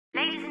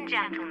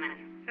gentlemen,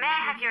 may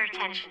I have your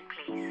attention,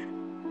 please?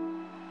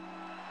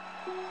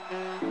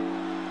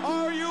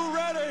 Are you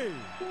ready?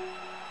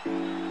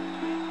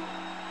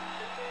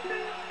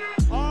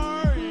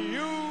 Are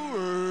you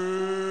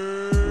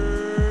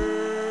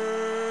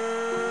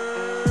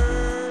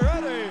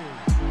ready?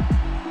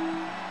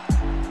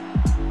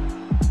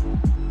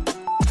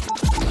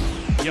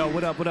 Yo,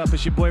 what up, what up?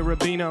 It's your boy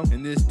Rubino.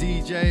 And this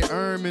DJ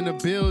in the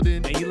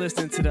building. And you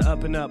listening to the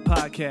UpNUp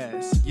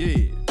Podcast.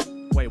 Yeah.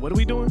 Wait, what are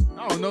we doing?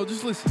 I don't know,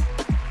 just listen.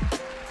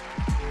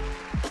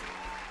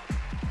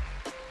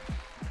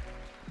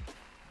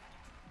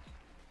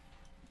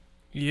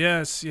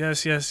 Yes.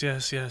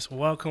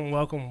 Welcome.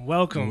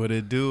 What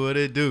it do?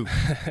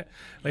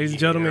 Ladies and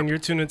gentlemen, you're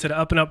tuned into the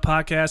UpNUp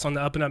Podcast on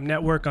the UpNUp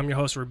Network. I'm your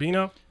host,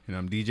 Rubino. And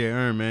I'm DJ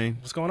man.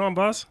 What's going on,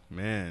 boss?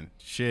 Man,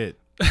 shit.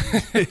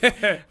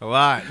 A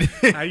lot.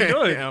 How you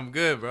doing? I'm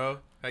good, bro.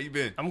 How you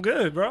been? I'm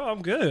good, bro.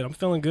 I'm good. I'm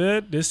feeling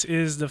good. This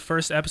is the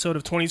first episode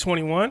of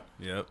 2021.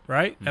 Yep.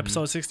 Right? Mm-hmm.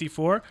 Episode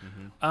 64.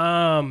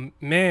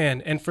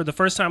 Man, and for the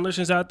first time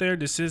listeners out there,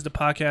 this is the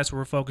podcast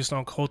where we're focused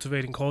on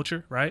cultivating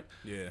culture, right?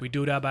 Yeah. We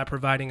do that by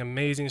providing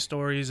amazing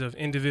stories of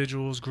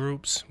individuals,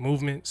 groups,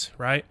 movements,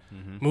 right?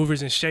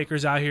 Movers and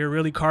shakers out here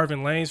really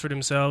carving lanes for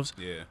themselves.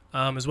 Yeah.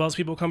 As well as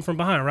people come from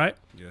behind, right?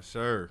 Yes,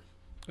 sir.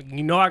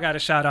 You know I got to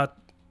shout out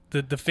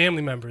the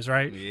family members,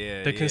 right?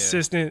 Yeah. The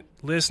consistent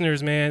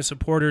listeners, man,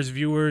 supporters,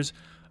 viewers,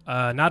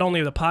 not only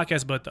of the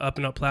podcast, but the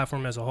UpNUp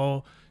platform as a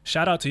whole.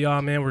 Shout out to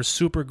y'all, man. We're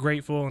super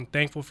grateful and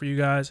thankful for you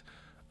guys.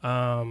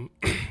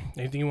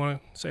 Anything you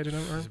want to say to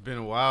them, It's been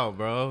a while,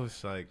 bro.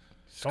 It's like,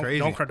 it's crazy.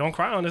 Don't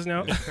cry on this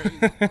now.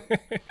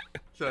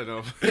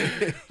 So,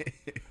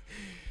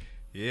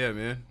 yeah,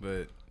 man.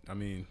 But, I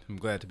mean, I'm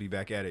glad to be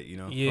back at it, you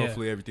know? Yeah.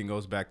 Hopefully everything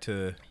goes back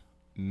to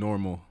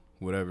normal.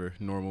 Whatever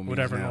normal means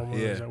now. Normal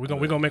is. We're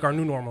gonna make our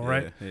new normal,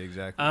 right? Yeah,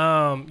 exactly.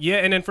 Yeah,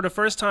 and then for the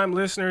first time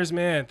listeners,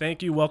 man,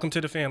 thank you. Welcome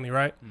to the family,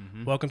 right?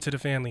 Welcome to the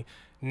family.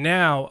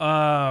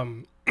 Now,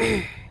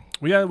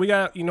 we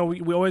got you know,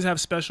 we always have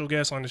special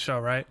guests on the show,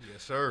 right?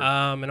 Yes, sir.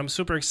 And I'm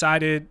super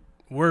excited.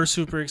 We're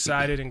super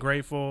excited and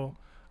grateful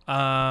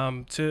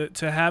to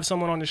have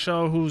someone on the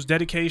show whose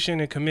dedication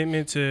and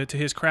commitment to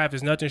his craft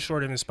is nothing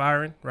short of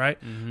inspiring, right?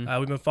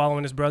 We've been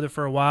following his brother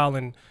for a while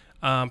and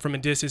from a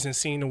distance and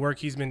seeing the work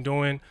he's been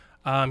doing.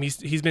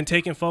 He's been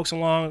taking folks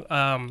along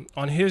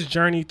on his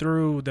journey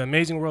through the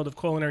amazing world of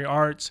culinary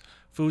arts,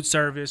 food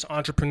service,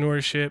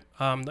 entrepreneurship,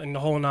 and the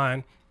whole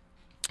nine.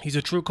 He's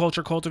a true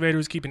culture cultivator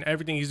who's keeping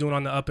everything he's doing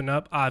on the up and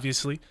up,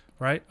 obviously,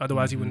 right?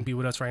 Otherwise, he wouldn't be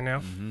with us right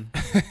now.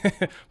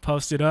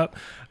 Post it up.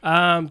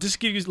 Just to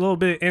give you a little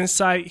bit of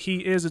insight,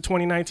 he is a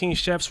 2019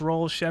 Chef's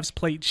Roll Chef's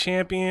Plate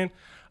champion,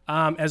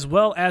 as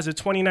well as a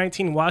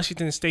 2019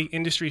 Washington State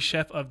Industry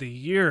Chef of the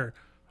Year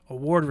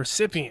award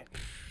recipient.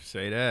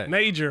 Say that.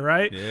 Major,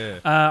 right? Yeah.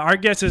 Our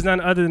guest is none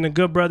other than the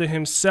good brother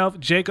himself,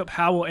 Jacob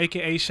Howell,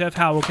 a.k.a. Chef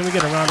Howell. Can we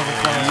get a round of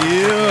applause?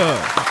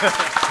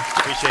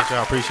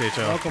 Yeah. Appreciate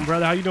y'all. Welcome,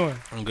 brother. How you doing?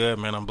 I'm good,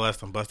 man. I'm blessed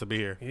to be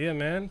here. Yeah,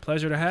 man.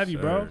 Pleasure to have you,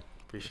 bro.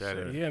 Appreciate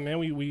it. Yeah, man.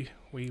 We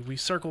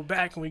circled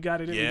back and we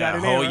got it in. Yeah, we got it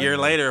a whole in, year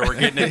later, we're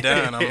getting it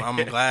done.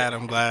 I'm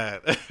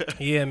glad.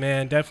 Yeah,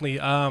 man. Definitely.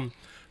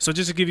 So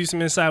just to give you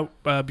some insight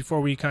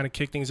before we kind of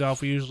kick things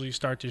off, we usually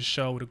start this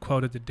show with a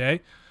quote of the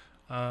day.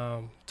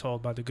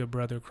 Told by the good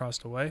brother across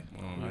the way.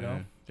 Oh, you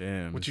know?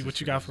 Damn. What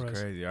you got for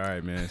us? Crazy. All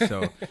right, man.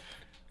 So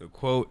the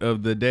quote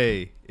of the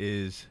day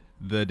is,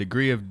 the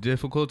degree of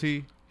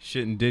difficulty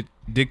shouldn't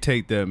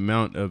dictate the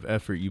amount of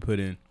effort you put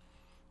in.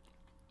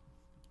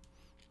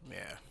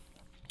 Yeah.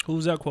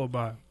 Who's that quote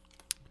by?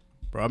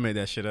 Bro, I made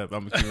that shit up.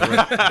 I'm gonna keep it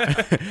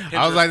right.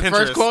 I was like, the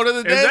first quote of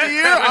the day of the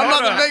year? Hold I'm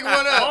about up. to make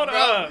one up, Hold bro.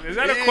 up. Is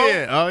that a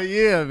quote? Oh,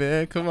 yeah,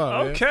 man. Come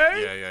on, man.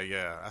 Okay.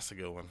 Yeah. That's a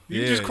good one.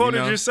 You Yeah, just quoted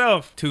you know,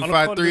 yourself.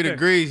 253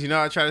 degrees. You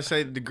know, I try to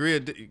say the degree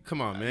of...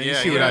 Come on, man. You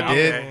see what I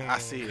did? Okay. I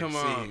see it. Come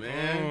on,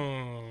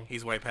 man.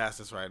 He's way past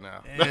us right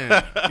now.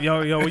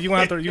 Yo, you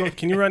gonna have to?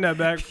 Can you run that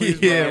back,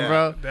 please? Yeah,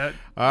 bro. That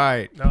All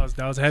right.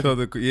 was heavy. So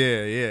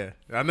yeah.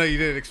 I know you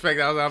didn't expect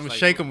that. I'm gonna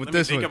shake him with Let me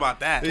this think one. about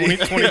that.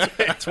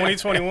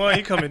 2021,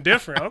 he coming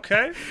different.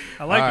 Okay,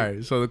 I like All it.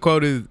 right. So the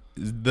quote is,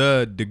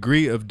 the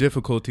degree of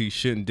difficulty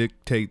shouldn't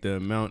dictate the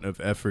amount of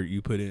effort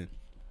you put in.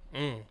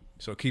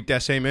 So keep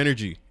that same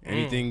energy.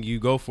 Anything you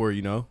go for,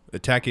 you know,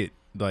 attack it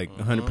like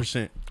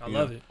 100%.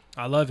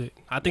 I love it.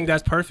 I think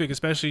that's perfect,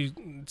 especially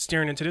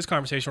steering into this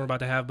conversation we're about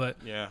to have. But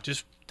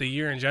just the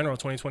year in general,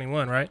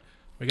 2021, right?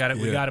 We got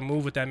to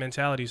move with that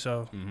mentality.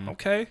 So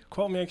okay,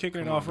 quote man, kicking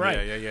it off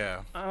right.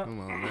 Yeah. Come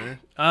on,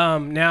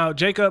 man. Now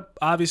Jacob,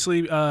 obviously,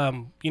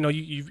 you know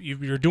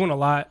you're doing a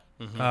lot.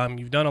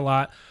 You've done a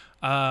lot.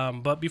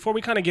 But before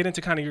we kind of get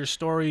into kind of your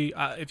story,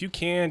 if you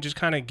can just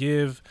kind of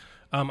give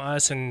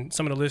us and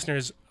some of the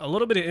listeners a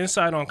little bit of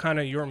insight on kind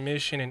of your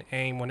mission and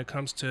aim when it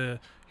comes to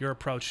your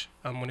approach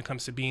when it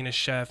comes to being a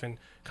chef and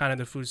kind of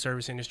the food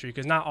service industry,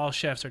 because not all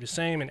chefs are the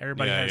same and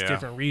everybody has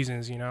different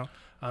reasons, you know.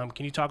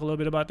 Can you talk a little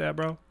bit about that,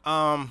 bro?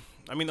 I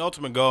mean, the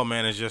ultimate goal,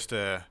 man, is just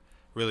to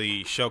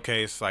really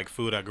showcase like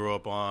food I grew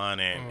up on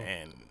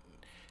and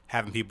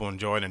having people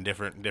enjoy it in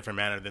different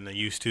manner than they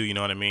used to. You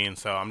know what I mean?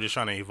 So I'm just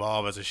trying to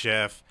evolve as a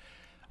chef,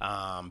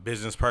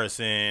 business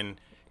person,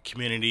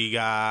 community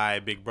guy,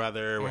 big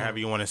brother, whatever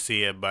you want to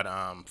see it. But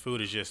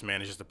food is just,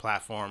 man, it's just a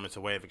platform. It's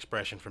a way of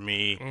expression for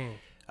me.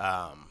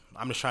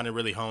 I'm just trying to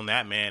really hone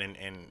that, man,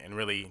 and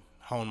really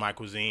hone my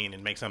cuisine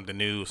and make something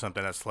new,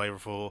 something that's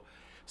flavorful,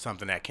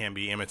 something that can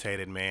be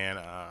imitated, man.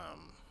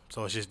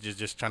 So it's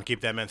just trying to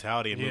keep that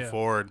mentality and move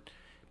forward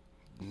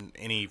in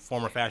any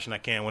form or fashion I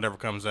can, whatever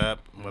comes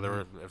up,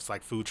 whether it's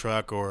like food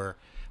truck or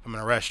I'm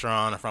in a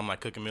restaurant or if I'm like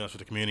cooking meals for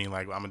the community.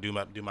 Like I'm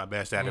gonna do my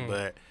best at it,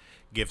 but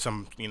give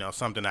some,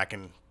 something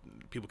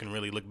people can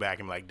really look back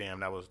and be like,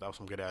 damn, that was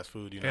some good ass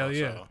food, Hell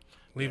yeah. So,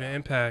 Leave an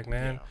impact,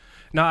 man. Yeah.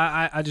 No,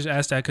 I just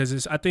asked that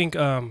because I think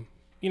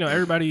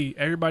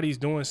everybody's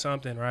doing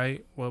something,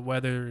 right? Well,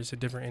 whether it's a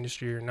different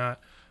industry or not,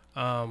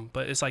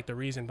 but it's like the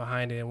reason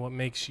behind it and what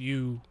makes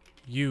you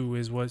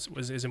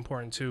is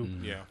important too.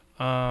 Yeah.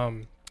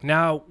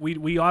 Now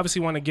we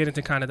obviously want to get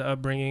into kind of the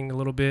upbringing a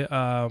little bit.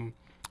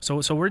 So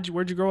where'd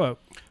you grow up?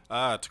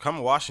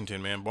 Tacoma,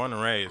 Washington, man. Born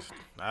and raised.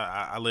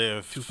 I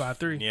live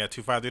 253. Yeah,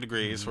 253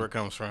 degrees. Where it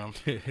comes from.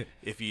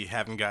 If you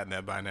haven't gotten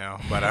that by now,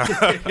 but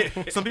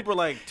some people are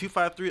like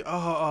 253.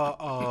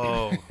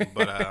 Oh.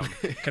 But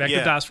Connect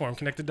the dots for him.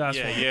 Connect the dots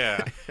for him.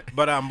 Yeah.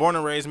 But I'm born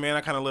and raised, man.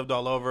 I kind of lived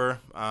all over.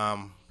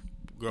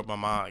 Grew up with my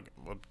mom,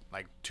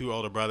 like two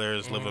older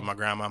brothers. Lived with my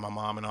grandma, my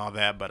mom, and all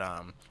that. But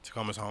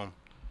Tacoma's home.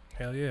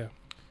 Hell yeah.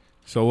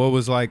 So what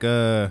was like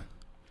some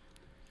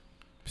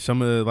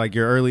of the, like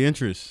your early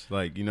interests?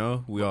 Like, we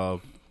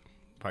all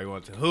probably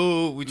wanted to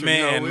hoop.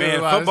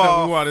 Man,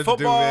 football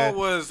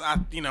was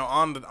on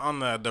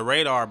the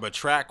radar, but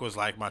track was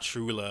like my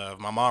true love.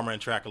 My mom ran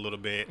track a little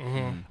bit,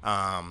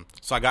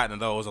 so I got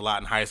into those a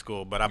lot in high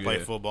school. But I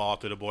played football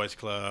through the boys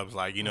clubs,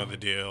 like the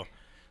deal.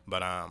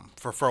 But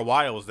for a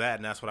while it was that,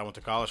 and that's what I went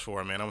to college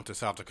for. Man, I went to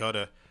South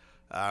Dakota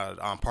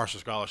on partial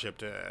scholarship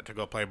to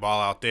go play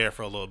ball out there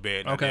for a little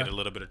bit. Okay. I did a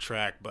little bit of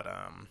track, but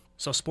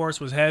so sports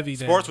was heavy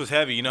then. Sports was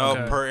heavy,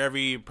 Okay. per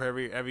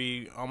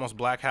every almost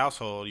black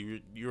household,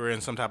 you were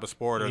in some type of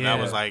sport, or that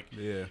was like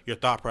your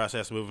thought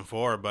process moving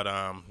forward. But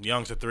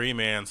young's a 3,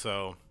 man,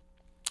 so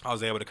I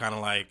was able to kind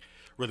of like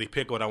really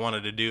pick what I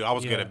wanted to do. I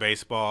was good at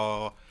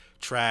baseball,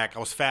 track. I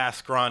was fast,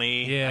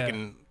 scrawny. Yeah.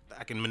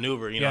 I can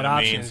maneuver, you know what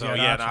I mean? So I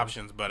had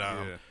options. But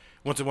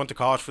went to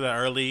college for that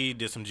early,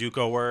 did some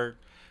JUCO work.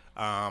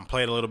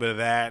 Played a little bit of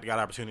that, got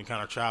opportunity to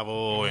kind of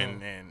travel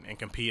and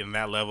compete in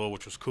that level,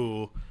 which was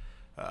cool.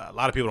 A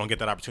lot of people don't get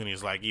that opportunity.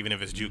 It's like, even if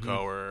it's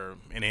JUCO or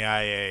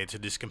NAIA, to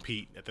just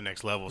compete at the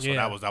next level. So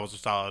that was a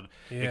solid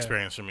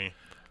experience for me.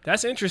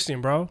 That's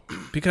interesting, bro,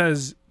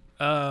 because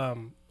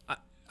I'm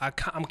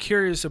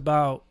curious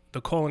about the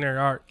culinary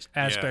arts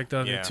aspect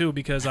of it too,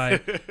 because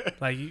like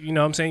what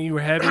I'm saying, you were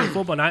heavy in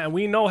football, and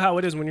we know how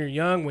it is when you're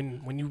young,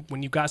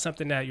 when you got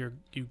something that you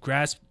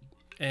grasp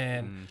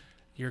and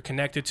you're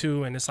connected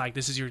to, and it's like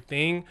this is your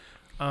thing.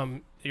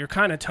 You're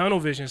kind of tunnel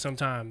vision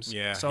sometimes.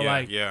 Yeah. So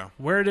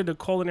where did the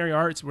culinary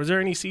arts? Was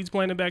there any seeds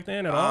planted back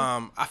then at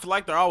all? I feel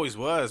like there always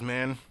was,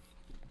 man.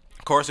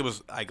 Of course, it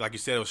was like you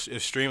said, it was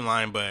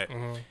streamlined, but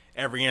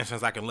every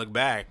instance I can look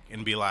back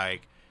and be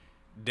like,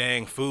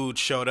 dang, food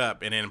showed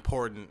up in an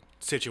important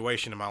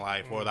situation in my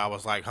life, whether I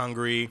was like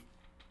hungry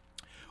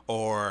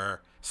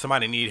or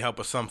somebody needed help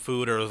with some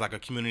food, or it was like a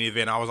community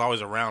event. I was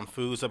always around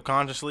food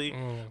subconsciously,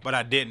 but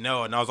I didn't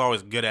know it, and I was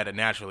always good at it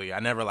naturally. I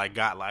never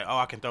got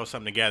I can throw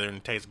something together and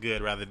it tastes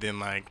good, rather than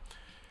like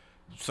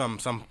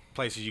some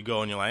places you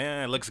go and you're like,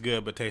 it looks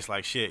good but tastes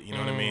like shit. You know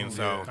what I mean?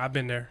 So I've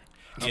been there.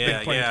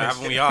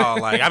 Haven't we all?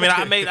 Like,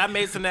 I mean, I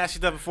made some nasty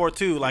stuff before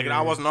too. Like,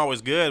 I wasn't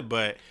always good,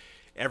 but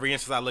every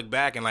instance I look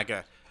back and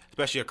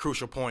especially a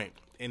crucial point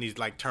in these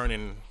like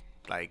turning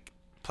like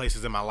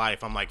places in my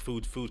life, I'm like,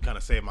 food kind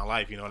of saved my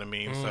life. You know what I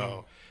mean?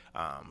 So,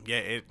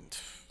 I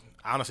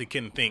honestly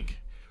couldn't think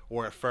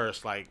where at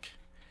first like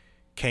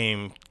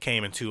came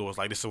into it was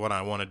like, this is what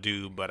I want to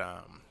do, but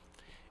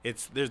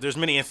there's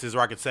many instances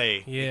where I could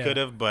say it could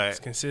have, but it's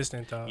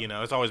consistent though.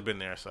 It's always been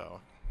there. So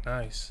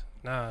nice.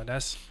 Nah,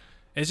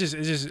 it's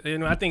just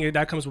I think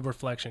that comes with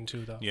reflection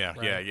too, though. Yeah,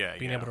 right? yeah.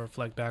 Being able to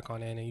reflect back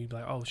on it, and you be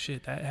like, oh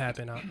shit, that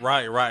happened.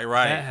 Right.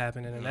 That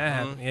happened, and then that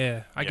happened.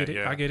 Yeah, I get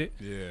it.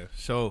 Yeah.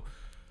 So,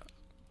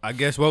 I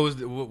guess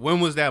when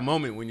was that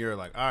moment when you're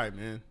like, all right,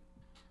 man,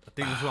 I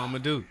think this is what I'm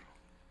gonna do?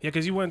 Yeah,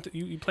 because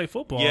you play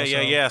football.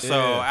 Yeah.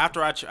 So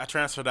after I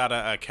transferred out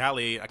of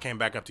Cali, I came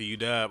back up to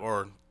UW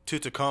or to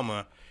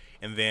Tacoma,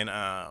 and then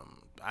I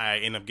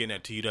ended up getting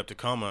to UW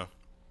Tacoma,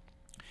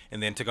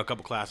 and then took a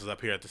couple classes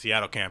up here at the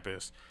Seattle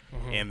campus.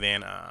 And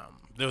then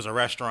there was a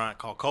restaurant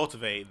called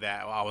Cultivate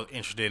that I was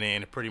interested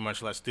in, to pretty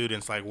much let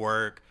students like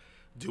work,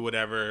 do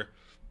whatever.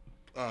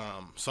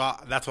 So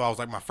that's why I was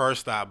like my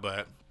first stop.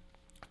 But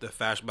the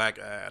flashback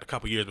a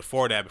couple years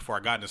before that, before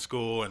I got into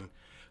school and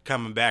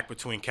coming back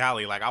between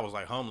Cali, like I was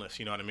like homeless,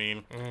 you know what I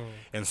mean?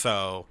 And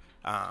so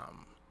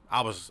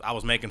I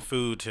was making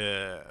food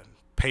to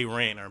pay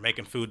rent, or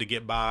making food to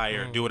get by,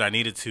 or do what I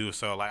needed to.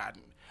 So like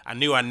I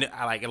knew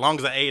like, as long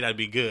as I ate, I'd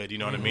be good, you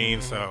know what I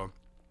mean? So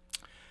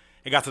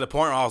it got to the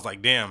point where I was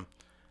like, damn,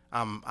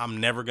 I'm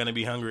never gonna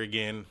be hungry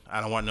again. I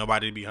don't want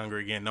nobody to be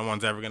hungry again. No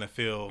one's ever gonna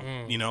feel,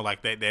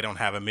 like they don't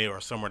have a meal or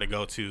somewhere to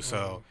go to.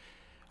 So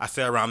I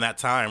said around that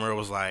time where it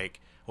was like,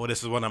 well,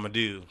 this is what I'm gonna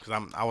do,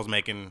 because I was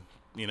making,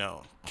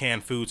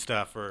 canned food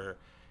stuff or,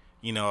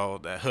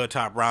 the hood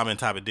top ramen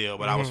type of deal,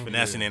 but I was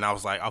finessing it. And I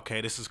was like,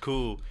 okay, this is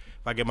cool.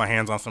 If I get my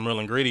hands on some real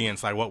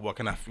ingredients, like what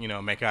can I,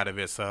 make out of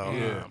it?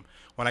 So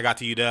when I got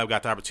to UW,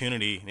 got the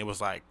opportunity, it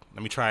was like,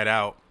 let me try it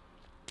out.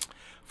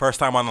 First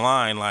time on the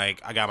line,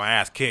 like, I got my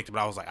ass kicked, but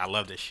I was like, I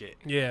love this shit.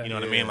 Yeah. You know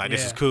what I mean? Like,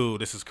 this is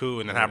cool.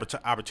 And then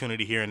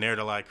opportunity here and there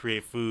to, like,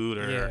 create food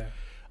or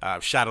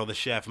shadow the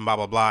chef and blah,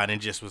 blah, blah. And it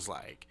just was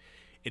like,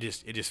 it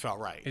just felt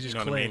right. It just you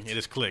know clicked. what I mean? It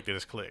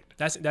just clicked.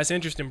 That's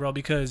interesting, bro,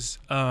 because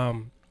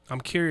I'm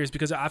curious,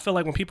 because I feel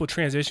like when people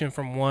transition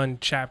from one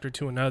chapter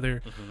to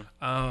another,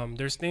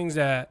 there's things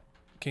that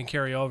can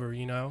carry over,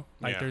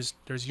 Like,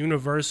 there's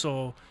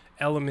universal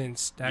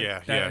elements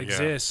that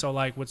exist. So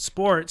like with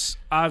sports,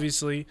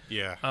 obviously,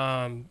 you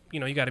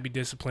got to be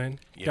disciplined,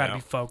 you got to be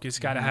focused,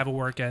 got to have a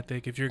work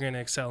ethic if you're going to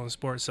excel in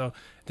sports. So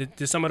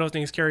did some of those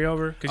things carry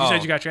over? Because you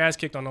said you got your ass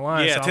kicked on the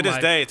line. Yeah, so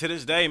to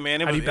this day,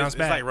 man, it's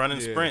back? like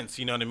running sprints.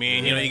 You know what I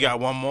mean? You got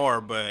one more,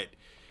 but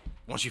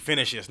once you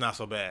finish it, it's not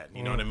so bad.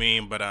 You know what I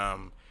mean? But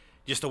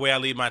just the way I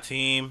lead my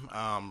team,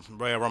 the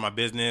way I run my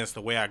business,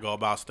 the way I go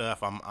about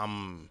stuff,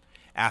 I'm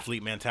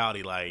athlete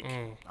mentality. Like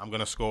I'm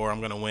gonna score, I'm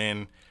gonna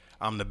win.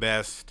 I'm the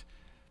best.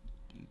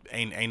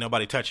 Ain't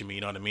nobody touching me.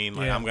 You know what I mean?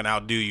 Like I'm gonna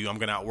outdo you. I'm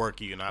gonna outwork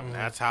you. And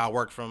that's how I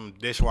worked from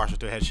dishwasher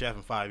to head chef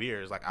in 5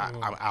 years. Like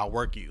I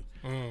outwork you.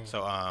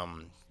 So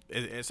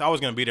it's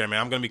always gonna be there,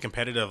 man. I'm gonna be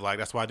competitive. Like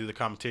that's why I do the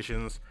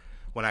competitions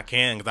when I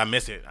can, because I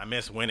miss it. I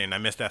miss winning. I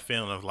miss that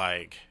feeling of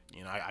like,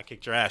 I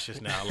kicked your ass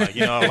just now. Like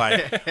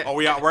like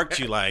we outworked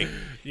you. Like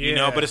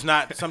but it's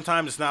not.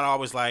 Sometimes it's not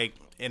always like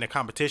in a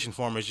competition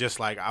form. It's just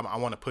like I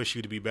want to push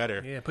you to be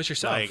better. Yeah, push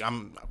yourself. Like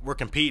we're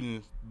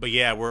competing, but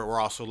we're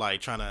also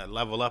like trying to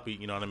level up.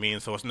 You know what I mean?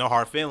 So it's no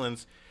hard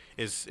feelings.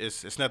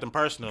 It's nothing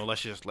personal.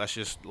 Let's just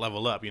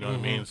level up. You know what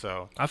I mean?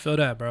 So I feel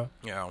that, bro.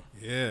 Yeah,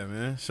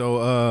 man.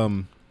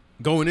 So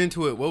going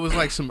into it, what was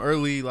like some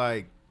early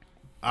like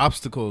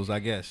obstacles, I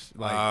guess,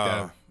 like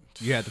that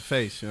you had to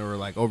face or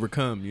like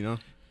overcome?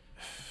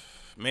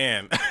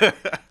 Man.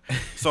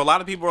 So a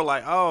lot of people are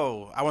like,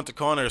 oh, I went to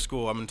culinary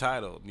school, I'm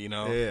entitled,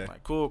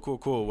 like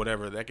cool,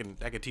 whatever. That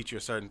can teach you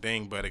a certain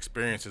thing, but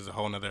experience is a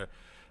whole nother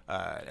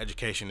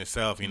education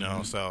itself,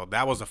 So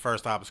that was the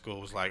first obstacle.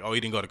 It was like, oh, you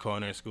didn't go to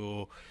culinary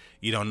school,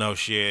 you don't know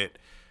shit.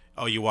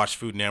 Oh, you watch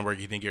Food Network,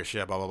 you think you're a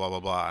chef, blah blah blah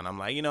blah blah. And I'm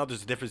like,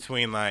 there's a difference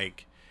between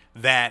like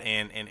that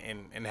and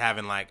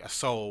having like a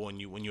soul when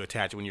you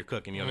attach it when you're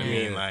cooking, you know what I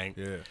mean? Like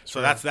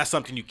so that's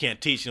something you can't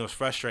teach. It's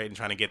frustrating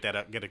trying to get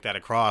that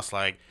across.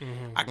 Like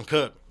I can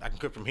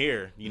cook from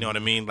here, you know what I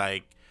mean?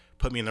 Like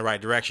put me in the right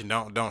direction.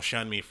 Don't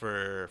shun me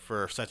for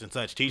such and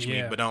such. Teach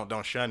me, but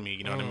don't shun me,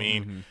 you know what I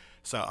mean?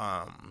 So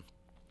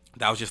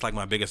that was just like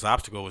my biggest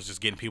obstacle, was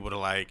just getting people to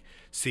like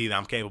see that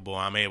I'm capable,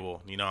 I'm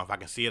able. If I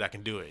can see it, I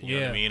can do it. You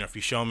know what I mean? Or if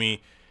you show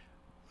me,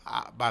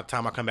 by the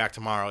time I come back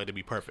tomorrow, it'll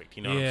be perfect.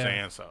 You know what I'm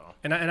saying? So,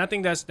 and I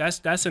think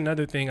that's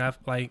another thing. I've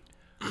like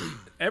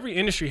every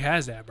industry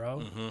has that,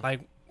 bro.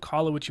 Like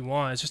call it what you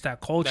want. It's just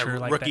that culture,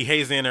 that like rookie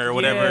hazing or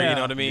whatever. You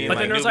know what I mean? But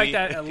then there's like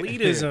that newbie.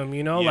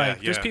 elitism.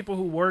 Like there's people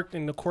who worked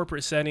in the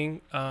corporate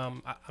setting.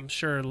 I'm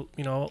sure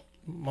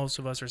most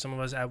of us or some of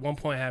us at one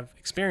point have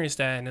experienced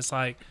that, and it's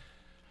like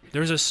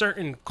there's a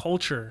certain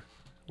culture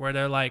where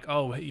they're like,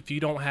 oh, if you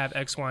don't have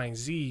X, Y, and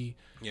Z,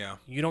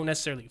 you don't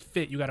necessarily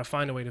fit. You got to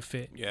find a way to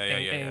fit.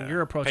 And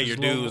your approach pay is your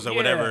dues or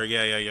whatever.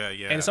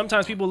 Yeah. And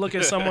sometimes people look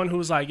at someone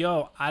who's like,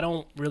 yo, I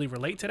don't really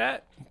relate to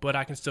that, but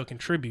I can still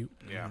contribute.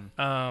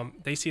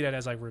 They see that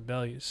as like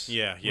rebellious.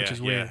 Which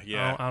is weird.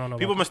 I don't know.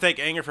 People mistake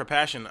anger for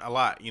passion a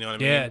lot. You know what I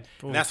mean?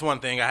 And that's one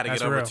thing I had to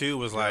get over too.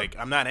 Was like,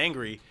 I'm not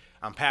angry.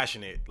 I'm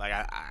passionate. Like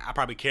I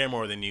probably care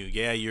more than you.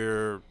 Yeah,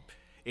 you're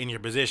in your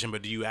position,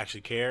 but do you actually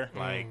care?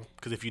 Like,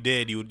 because if you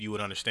did, you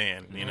would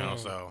understand.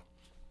 So.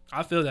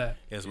 I feel that.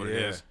 That's what it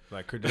is.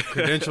 Like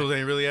credentials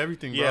ain't really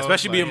everything, bro. Yeah,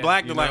 especially like, being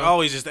black. They're like,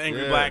 oh, he's just an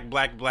angry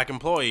black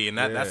employee, and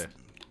that's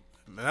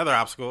another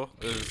obstacle.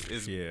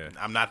 Is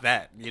I'm not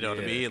that. You know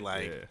what I mean?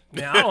 Like,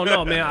 man, I don't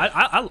know, man.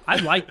 I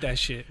like that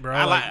shit,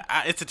 bro.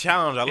 It's a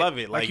challenge. I love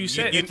it. Like you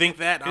said, you think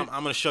that I'm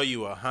gonna show you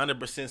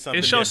 100% something.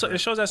 It shows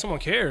that someone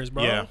cares,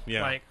 bro.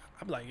 Yeah. Like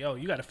I'm like, yo,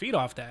 you got to feed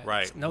off that.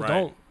 Right.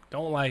 No,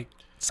 don't like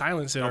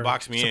silence it. Don't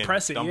box me in.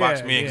 Suppress it. Don't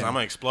box me in, because I'm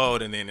gonna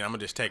explode, and then I'm gonna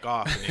just take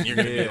off, and then you're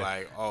gonna be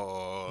like,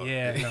 oh.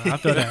 Yeah, no, I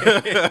feel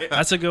that.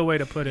 That's a good way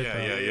to put it.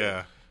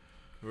 Yeah.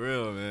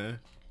 Real, man.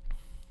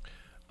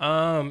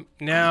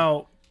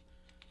 Now,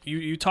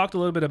 you talked a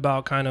little bit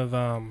about kind of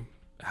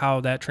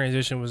how that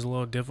transition was a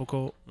little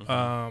difficult.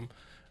 I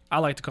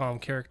like to call them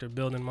character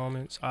building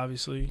moments.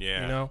 Obviously,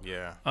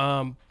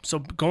 So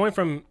going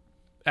from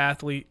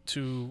athlete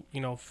to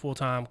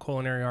full-time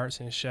culinary arts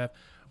and chef,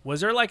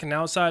 was there like an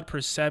outside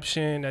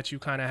perception that you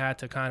kind of had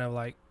to kind of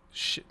like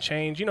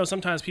change?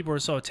 Sometimes people are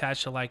so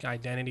attached to like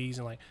identities,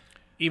 and like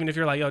even if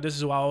you're like, yo, this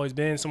is who I've always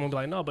been, someone will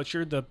be like, no, but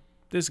you're the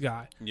this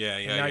guy. Yeah,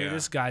 And now you're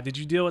this guy. Did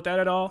you deal with that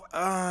at all?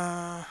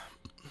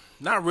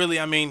 Not really.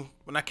 I mean,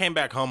 when I came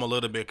back home a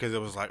little bit, because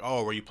it was like,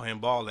 oh, where you playing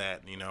ball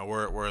at? You know,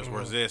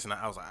 where's this? And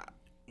I was like,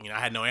 you know, I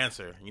had no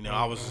answer. You know,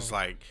 I was just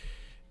like,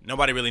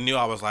 nobody really knew.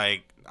 I was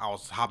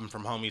hopping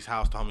from homie's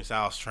house to homie's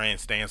house,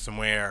 staying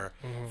somewhere,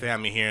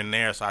 family here and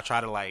there. So I try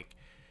to like,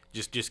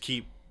 just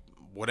keep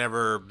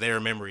whatever they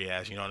remember me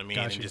as, you know what I mean,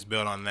 and just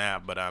build on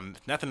that. But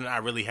nothing that I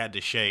really had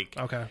to shake.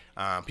 Okay.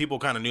 People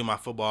kind of knew my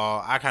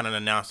football. I kind of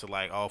announced it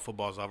like, oh,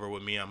 football's over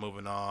with me. I'm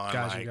moving on.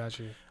 Got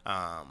you.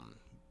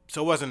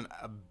 So it wasn't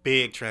a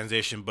big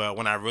transition, but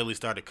when I really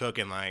started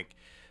cooking, like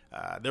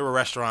there were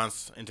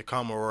restaurants in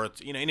Tacoma where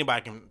it's, you know,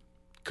 anybody can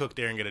cook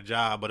there and get a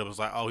job, but it was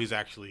like, oh, he's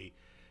actually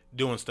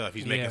doing stuff.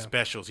 He's making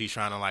specials. He's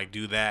trying to like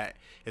do that,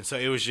 and so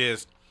it was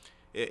just.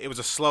 It was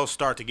a slow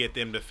start to get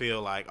them to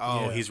feel like,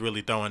 oh, he's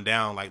really throwing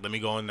down. Like, let me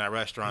go in that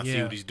restaurant,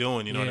 see what he's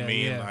doing. You know what I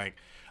mean? Like,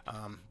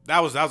 that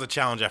was a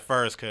challenge at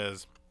first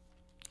because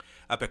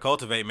up at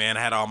Cultivate, man, I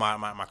had all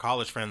my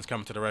college friends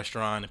coming to the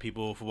restaurant and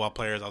football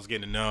players I was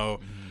getting to know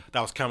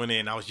that was coming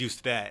in. I was used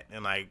to that,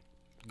 and like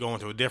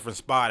going to a different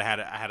spot, I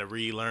had to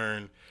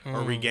relearn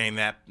or regain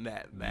that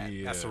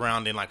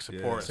surrounding like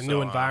support. It's a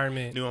new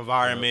environment. You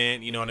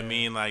know what I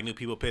mean? Like new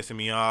people pissing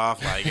me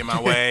off, like in my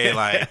way,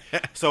 like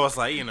so it's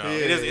like, you know,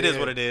 it is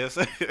what it is.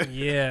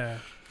 Yeah.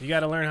 You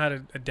got to learn how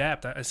to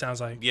adapt. It sounds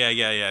like. Yeah.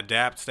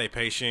 Adapt, stay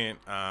patient,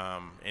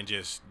 and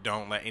just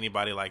don't let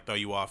anybody like throw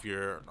you off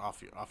your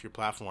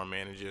platform,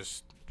 man, and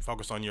just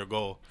focus on your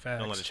goal. Facts.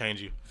 Don't let it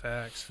change you.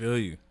 Facts. Feel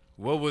you.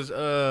 What was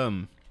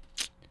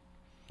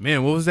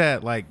Man, what was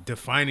that like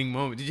defining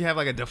moment? Did you have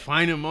like a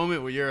defining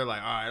moment where you're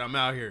like, all right, I'm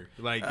out here,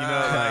 like, you know,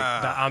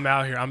 like The I'm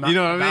out here. I'm out. You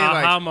know what I mean? The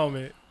aha Like-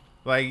 moment.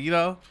 like, you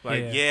know,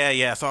 like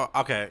Yeah. So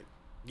okay,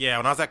 yeah.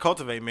 When I was at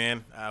Cultivate,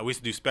 man, we used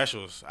to do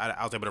specials.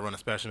 I was able to run a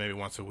special maybe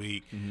once a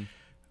week.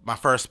 My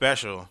first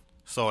special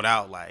sold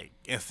out like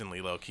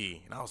instantly, low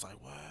key, and I was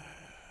like, what?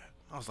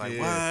 I was like,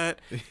 what?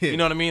 You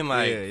know what I mean?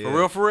 Like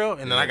for real.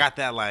 And then I got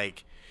that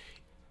like.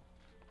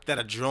 That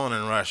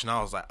adrenaline rush, and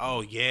I was like, oh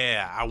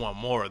yeah, I want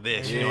more of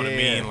this. You know what I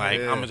mean? Like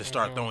I'm gonna just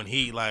start throwing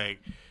heat, like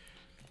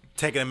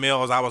taking the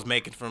meals I was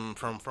making from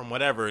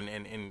whatever,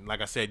 and like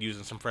I said,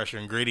 using some fresher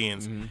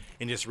ingredients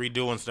and just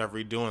redoing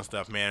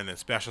stuff, man. And then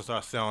specials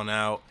started selling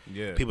out.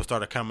 Yeah. People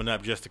started coming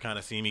up just to kind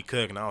of see me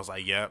cook, and I was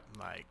like, yep,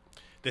 like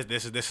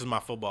this is my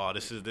football.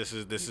 This is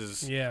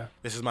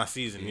my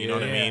season. You know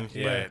what I mean?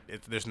 Yeah.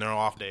 But there's no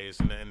off days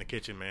in the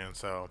kitchen, man.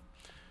 So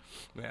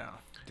yeah.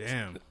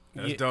 damn,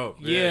 that's dope.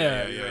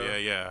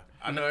 Yeah.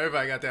 I know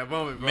everybody got that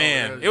moment, bro.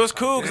 Man, it was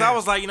cool because I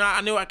was like, you know,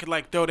 I knew I could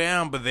like throw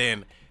down, but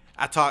then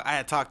I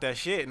had talked that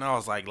shit, and I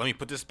was like, let me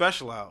put this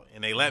special out,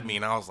 and they let me,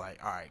 and I was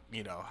like, all right,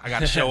 you know, I got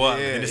to show up,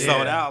 and it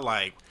sold out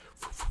like,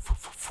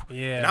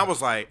 and I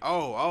was like,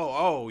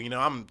 oh, you know,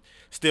 I'm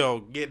still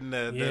getting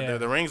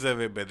the rings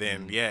of it, but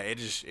then it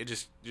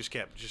just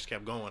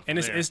kept going. And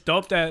it's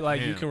dope that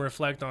like you can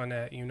reflect on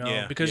that, you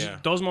know, because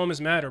those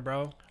moments matter,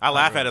 bro. I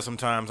laugh at it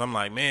sometimes. I'm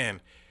like,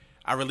 man,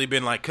 I really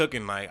been like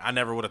cooking. Like I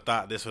never would have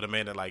thought this would have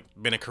made it like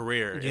been a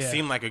career. It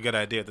seemed like a good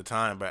idea at the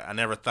time, but I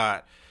never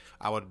thought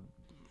I would.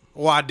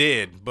 Well, I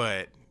did,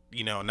 but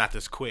you know, not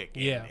this quick.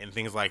 And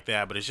things like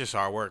that. But it's just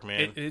hard work,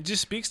 man. It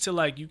just speaks to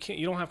like you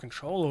don't have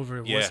control over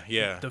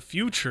it. The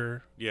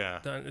future.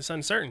 It's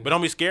uncertain. But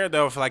don't be scared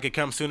though if like it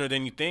comes sooner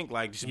than you think.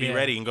 Like just be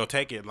ready and go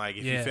take it. Like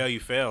if you fail,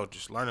 you fail.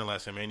 Just learn a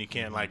lesson, man. You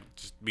can't like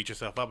just beat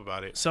yourself up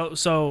about it.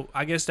 So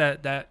I guess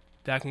that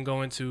can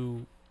go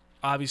into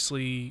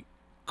obviously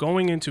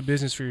going into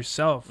business for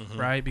yourself,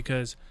 right?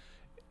 Because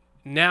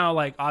now,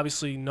 like,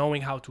 obviously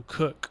knowing how to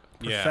cook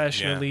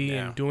professionally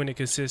and doing it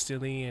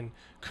consistently and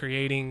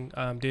creating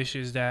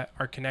dishes that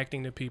are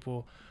connecting to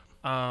people,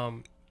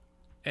 and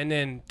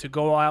then to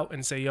go out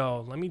and say,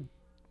 yo, let me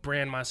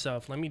brand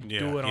myself, let me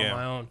do it on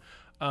my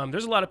own.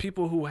 There's a lot of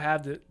people who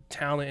have the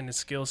talent and the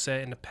skill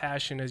set and the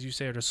passion, as you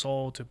say, or the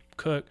soul to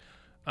cook.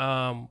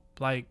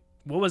 Like,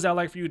 what was that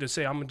like for you to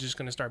say, I'm just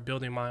going to start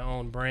building my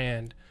own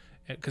brand?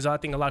 Because I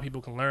think a lot of people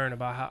can learn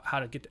about how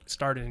to get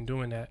started in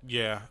doing that.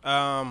 Yeah.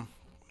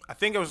 I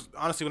think it was,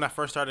 honestly, when I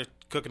first started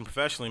cooking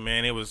professionally,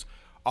 man, it was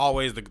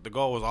always, the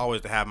goal was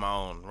always to have my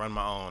own, run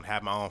my own,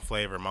 have my own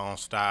flavor, my own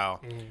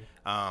style.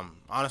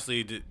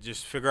 Honestly, to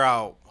just figure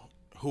out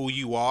who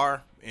you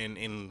are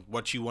and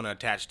what you want to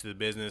attach to the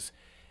business,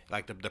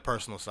 like the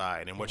personal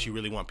side and what you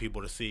really want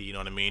people to see. You know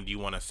what I mean? Do you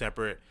want a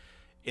separate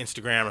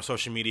Instagram or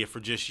social media for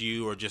just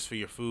you or just for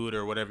your food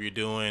or whatever you're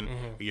doing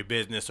or your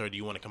business, or do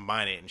you want to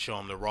combine it and show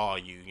them the raw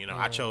you? You know,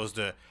 I chose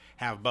to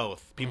have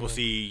both. People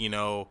see, you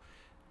know,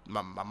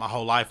 my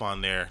whole life on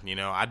there. You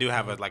know, I do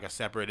have a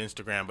separate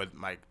Instagram, but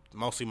like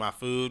mostly my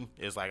food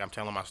is like I'm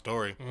telling my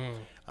story.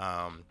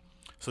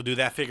 So do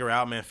that. Figure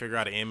out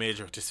an image,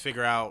 or just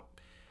figure out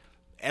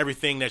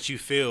everything that you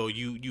feel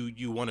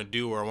you want to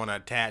do or want to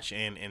attach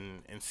and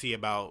see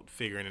about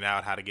figuring it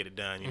out, how to get it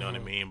done. You know what I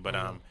mean? But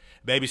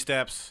baby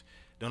steps.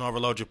 Don't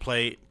overload your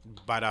plate.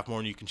 Bite off more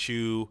than you can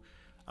chew.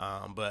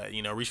 But,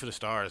 you know, reach for the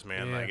stars,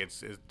 man. Like,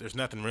 it's there's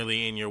nothing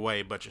really in your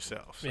way but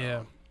yourself. So.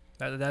 Yeah.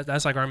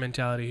 That's like our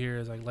mentality here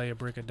is like lay a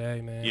brick a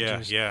day, man.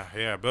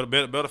 Yeah. Build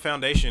a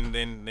foundation,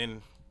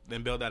 then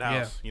build that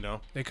house. You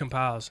know, it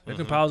compiles. It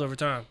compiles over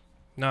time.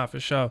 Nah, for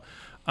sure.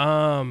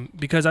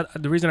 Because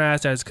the reason I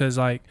asked that is because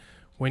like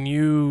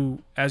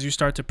as you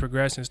start to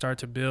progress and start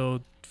to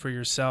build for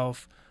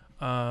yourself,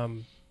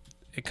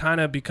 it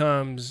kind of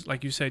becomes,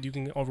 like you said, you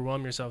can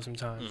overwhelm yourself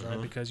sometimes,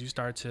 right? Because you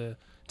start to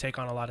take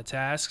on a lot of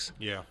tasks.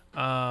 Yeah.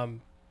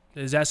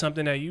 Is that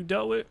something that you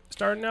dealt with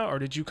starting out, or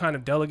did you kind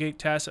of delegate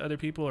tasks to other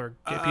people or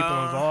get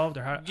people involved?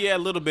 Or how? Yeah, a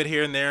little bit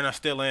here and there, and I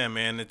still am,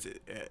 man.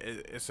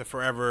 It's a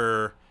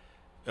forever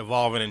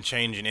evolving and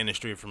changing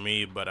industry for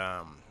me, but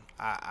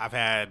I've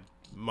had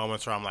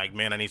moments where I'm like,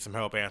 man, I need some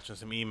help answering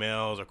some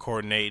emails or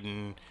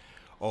coordinating,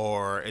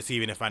 or it's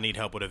even if I need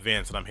help with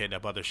events and I'm hitting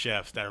up other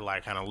chefs that are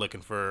like kind of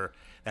looking for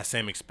that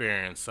same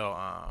experience. So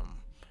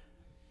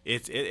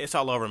it's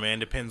all over, man.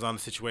 Depends on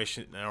the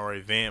situation or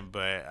event,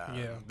 but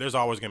there's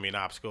always gonna be an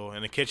obstacle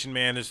in the kitchen,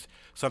 man. There's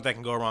something that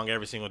can go wrong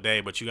every single day,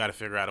 but you got to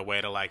figure out a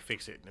way to like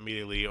fix it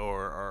immediately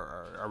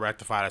or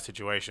rectify that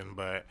situation.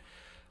 But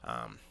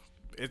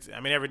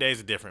every day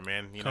is different,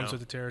 man. Comes with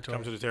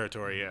the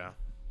territory. Yeah.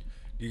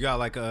 You got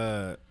like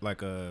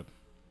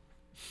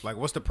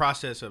what's the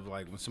process of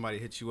like when somebody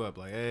hits you up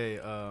like, hey,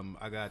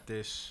 I got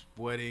this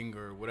wedding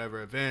or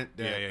whatever event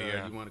that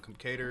you want to come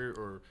cater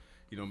or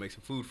make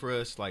some food for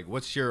us. Like,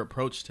 what's your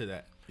approach to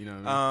that? You know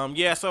what I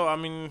mean? So I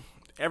mean,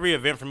 every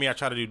event for me, I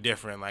try to do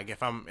different. Like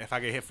if I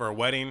get hit for a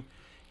wedding,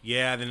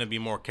 then it'd be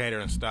more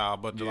catering style.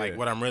 But like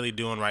what I'm really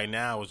doing right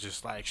now is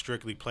just like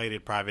strictly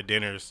plated private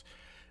dinners.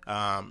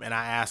 And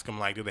I ask them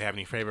like, do they have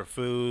any favorite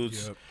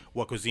foods? Yep.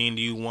 What cuisine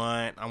do you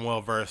want? I'm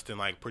well versed in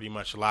like pretty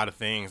much a lot of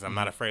things. I'm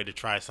not afraid to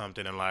try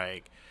something and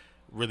like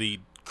really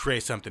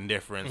create something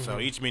different. So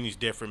each menu's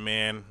different,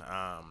 man.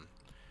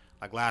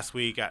 Like last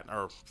week,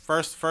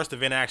 first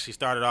event I actually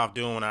started off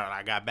doing when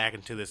I got back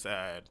into this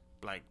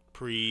like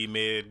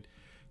mid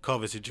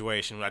COVID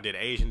situation. I did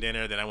Asian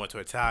dinner, then I went to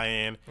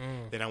Italian,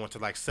 then I went to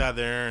like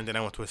Southern, then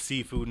I went to a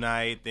seafood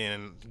night,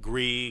 then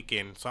Greek,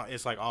 and so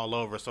it's like all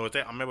over. So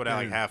I'm able to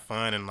like have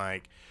fun and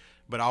like,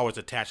 but always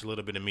attach a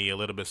little bit of me, a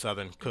little bit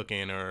Southern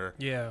cooking or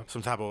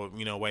some type of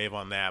wave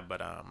on that.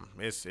 But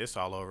it's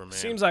all over, man.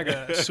 Seems like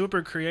a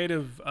super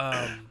creative.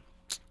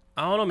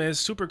 I don't know, man. It's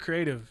super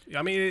creative.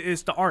 I mean,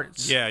 it's the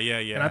arts. Yeah.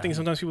 And I think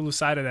sometimes people lose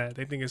sight of that.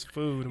 They think it's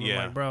food. And I'm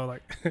like, bro,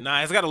 like.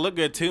 Nah, it's got to look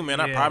good too, man.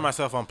 I pride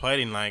myself on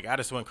plating. Like, I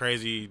just went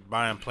crazy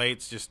buying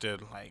plates just to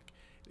like,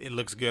 it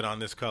looks good on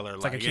this color.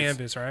 It's like a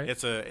canvas, right?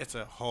 It's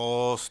a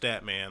whole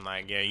step, man.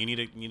 Like, you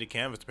need a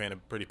canvas to paint a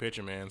pretty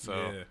picture, man.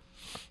 So.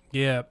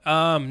 Yeah.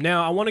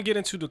 Now I want to get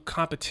into the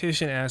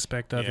competition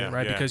aspect of it,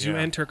 right? Because you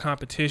enter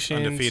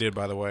competitions. Undefeated,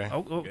 by the way.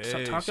 Talk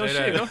your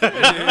shit.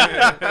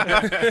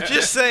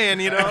 Just saying,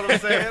 you know what I'm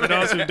saying? For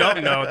those who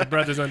don't know, the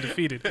brother's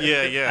undefeated.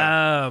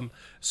 Yeah.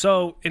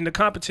 So in the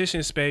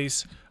competition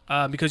space,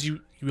 because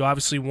you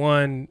obviously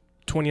won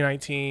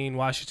 2019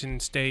 Washington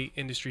State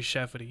Industry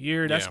Chef of the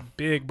Year. That's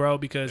big, bro.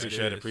 Because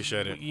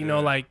appreciate it. You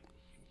know, like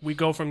we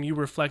go from you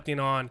reflecting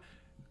on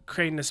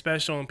creating a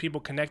special and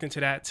people connecting to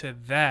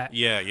that.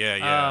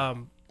 Yeah.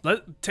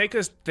 Take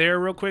us there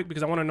real quick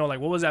because I want to know, like,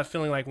 what was that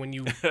feeling like when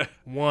you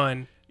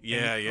won?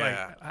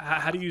 Yeah. Like,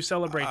 how do you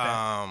celebrate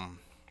that?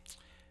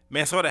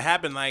 Man, so what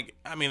happened, like,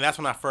 I mean, that's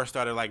when I first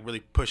started, like,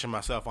 really pushing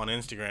myself on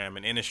Instagram,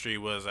 and Industry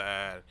was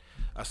a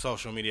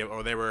social media,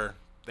 or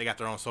they got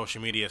their own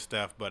social media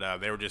stuff, but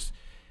they were just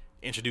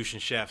introducing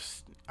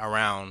chefs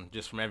around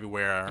just from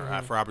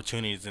everywhere for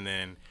opportunities, and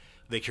then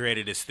they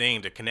created this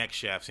thing to connect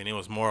chefs, and it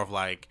was more of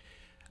like,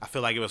 I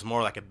feel like it was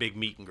more like a big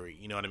meet and greet,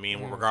 you know what I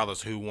mean?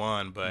 Regardless who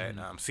won, but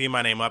seeing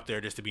my name up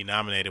there just to be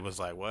nominated was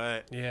like,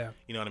 what? Yeah.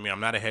 You know what I mean? I'm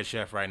not a head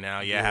chef right now.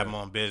 I have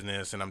my own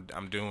business, and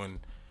I'm doing,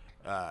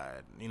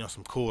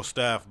 some cool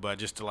stuff, but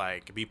just to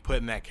like be put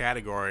in that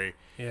category,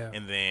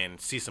 and then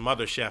see some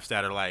other chefs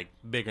that are like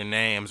bigger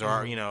names, or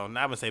I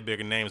wouldn't say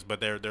bigger names, but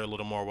they're a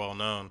little more well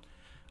known.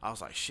 I was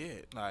like,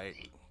 shit,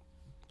 like,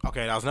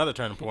 okay, that was another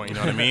turning point, you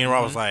know what I mean? Where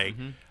I was like,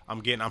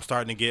 I'm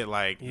starting to get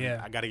like,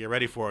 I got to get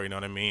ready for it, you know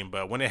what I mean?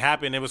 But when it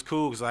happened, it was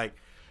cool because like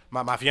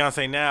my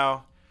fiance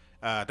now,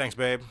 thanks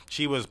babe,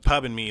 she was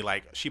pubbing me,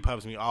 like she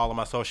pubs me all on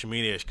my social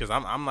media because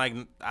I'm like,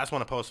 I just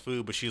want to post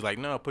food, but she's like,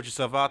 no, put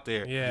yourself out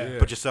there.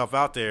 Put yourself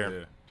out there.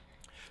 Yeah.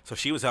 So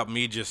she was helping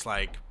me just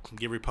like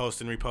get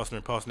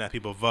reposting, have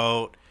people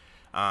vote.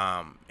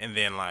 And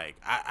then like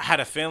I had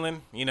a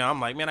feeling,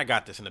 I'm like, man, I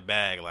got this in the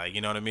bag, like,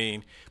 you know what I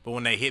mean? But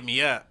when they hit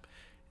me up,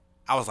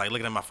 I was like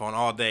looking at my phone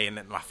all day, and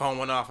then my phone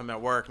went off. I'm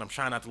at work, and I'm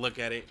trying not to look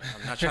at it.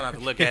 And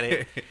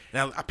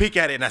I peek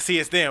at it, and I see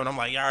it's them, and I'm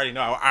like, I already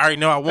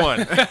know I won.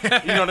 You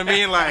know what I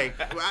mean? Like,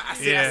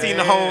 I seen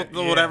the whole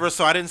whatever,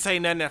 so I didn't say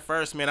nothing at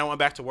first, man. I went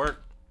back to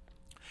work.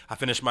 I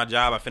finished my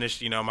job. I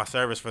finished, my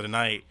service for the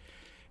night.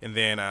 And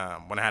then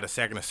when I had a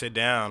second to sit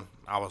down,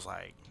 I was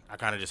like, I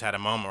kind of just had a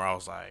moment where I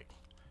was like,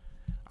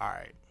 all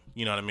right.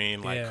 You know what I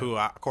mean? Like, cool.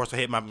 Of course, I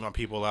hit my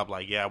people up,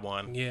 like, I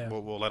won. Yeah.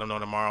 We'll let them know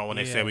tomorrow when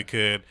they said we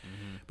could.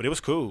 But it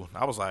was cool.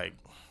 I was like,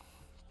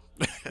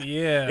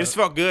 it just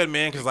felt good,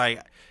 man, because,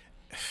 like,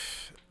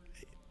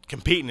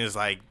 competing is,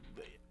 like,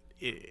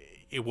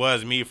 it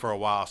was me for a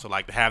while. So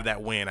like to have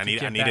that win, I needed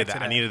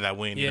that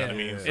win. You know what I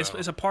mean? Yeah. So,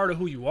 It's a part of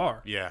who you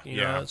are. Yeah, you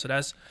know? So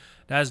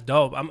that's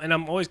dope.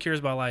 I'm always curious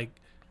about like,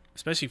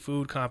 especially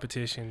food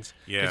competitions.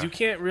 Yeah. Because you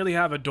can't really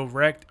have a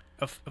direct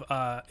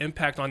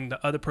impact on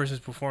the other person's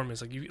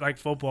performance. Like you like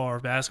football or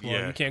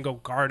basketball, you can't go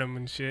guard them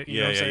and shit.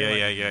 You know what I'm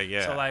saying?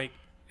 Yeah. So like,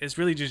 it's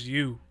really just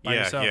you by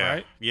yourself,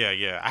 right?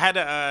 Yeah. I had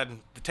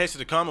the Taste of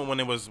the Common when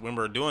we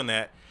were doing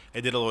that.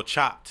 They did a little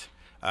chopped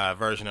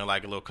version of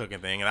like a little cooking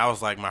thing, and that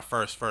was like my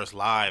first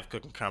live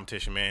cooking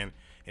competition, man.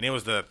 And it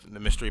was the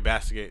mystery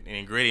basket and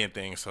ingredient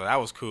thing, so that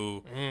was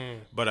cool.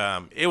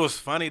 But it was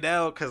funny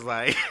though, cause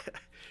like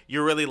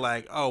you're really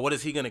like, oh, what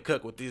is he gonna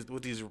cook with these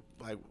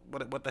like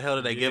what the hell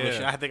did they give us?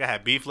 I think I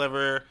had beef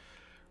liver,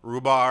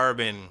 rhubarb,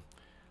 and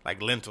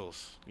like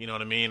lentils. You know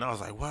what I mean? I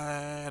was like, what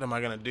am I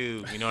gonna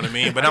do? You know what I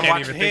mean? But I'm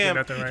watching him,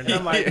 right and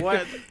I'm like,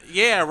 what?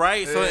 Yeah,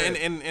 right. So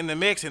in the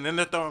mix, and then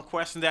they're throwing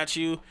questions at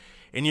you.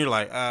 And you're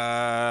like,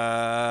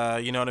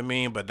 you know what I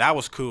mean? But that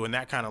was cool, and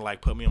that kind of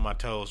like put me on my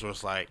toes. Where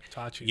it's like,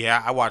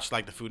 yeah, I watched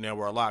like the Food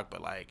Network a lot, but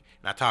like,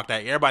 and I talk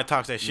that everybody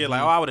talks that shit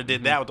like, oh, I would have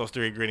did that with those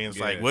 3 ingredients.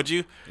 Yeah. Like, would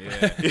you?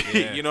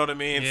 Yeah. You know what I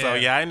mean? Yeah. So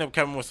yeah, I ended up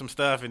coming with some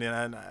stuff, and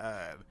then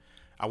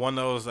I won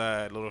those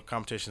little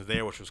competitions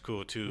there, which was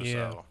cool too.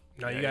 Yeah. So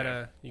No, you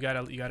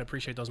gotta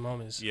apprciate those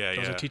moments. Yeah,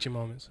 those are teaching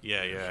moments.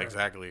 Yeah,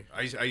 exactly.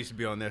 I used to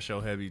be on that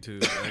show heavy too.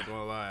 I ain't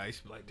gonna lie. I used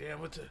to be like, damn,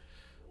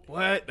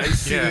 what? I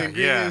see the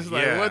ingredients,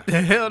 like, what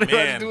the hell did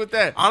I do with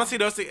that? Honestly,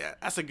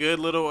 that's a good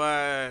little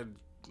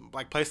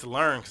like place to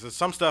learn, because there's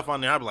some stuff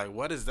on there I'll be like,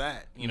 what is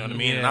that? You know what I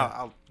mean? And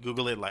I'll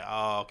Google it like,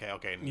 oh,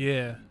 okay.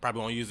 Yeah. Probably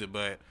won't use it,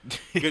 but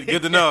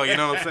good to know. You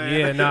know what I'm saying?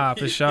 Yeah, nah,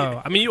 for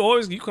sure. I mean,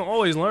 you can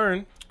always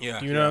learn.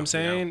 Yeah. You know what I'm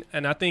saying? Yeah.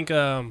 And I think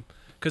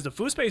because the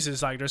food space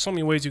is like, there's so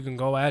many ways you can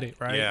go at it,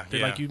 right? Yeah.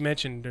 Like you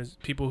mentioned, there's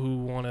people who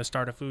want to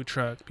start a food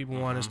truck, people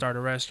want to start a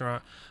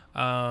restaurant.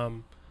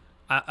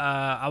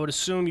 I would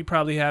assume you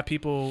probably have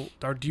people,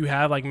 or do you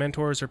have like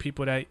mentors or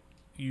people that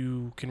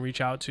you can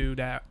reach out to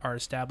that are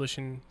established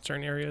in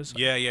certain areas?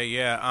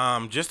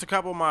 Yeah. Just a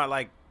couple of my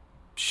like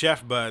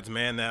chef buds,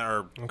 man, that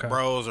are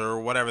bros or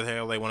whatever the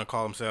hell they want to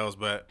call themselves.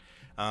 But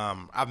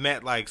I've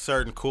met like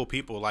certain cool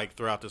people like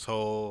throughout this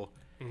whole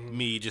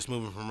me just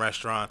moving from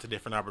restaurant to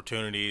different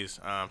opportunities.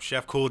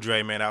 Chef Cool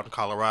Dre, man, out in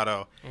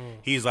Colorado,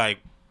 he's like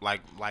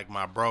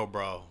my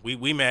bro.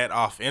 We met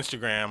off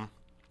Instagram,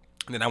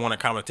 and then I won a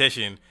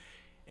competition.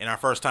 And our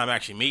first time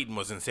actually meeting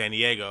was in San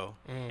Diego,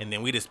 and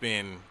then we just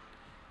been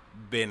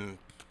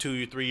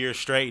 2 or 3 years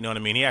straight. You know what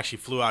I mean? He actually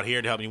flew out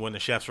here to help me win the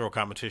Chef's Roll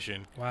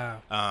competition.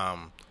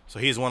 Wow. So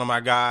he's one of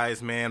my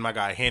guys, man. My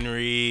guy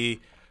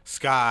Henry,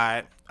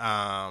 Scott,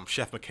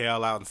 Chef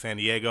Mikhail out in San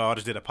Diego. I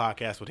just did a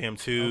podcast with him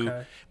too.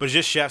 Okay. But it's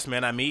just chefs,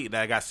 man, I meet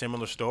that got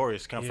similar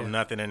stories, come from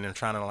nothing, and they're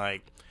trying to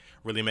like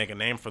really make a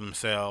name for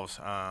themselves.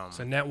 It's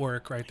a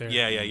network right there.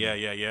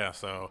 Yeah.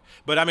 So,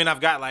 but I mean,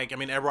 I've got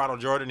Eduardo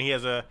Jordan. He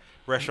has a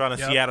restaurant in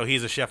Seattle.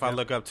 He's a chef I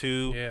look up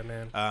to. Yeah,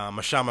 man.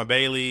 Mashama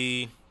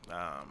Bailey,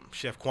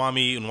 Chef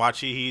Kwame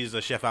Unwachi. He's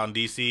a chef out in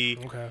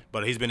DC. Okay.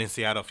 But he's been in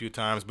Seattle a few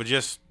times. But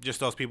just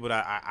those people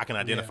that I can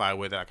identify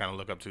with, that I kind of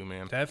look up to,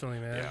 man. Definitely,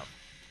 man.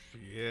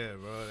 Yeah,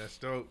 bro, that's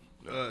dope.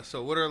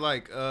 So what are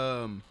like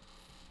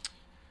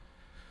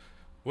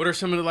what are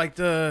some of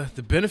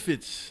the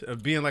benefits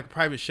of being like a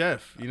private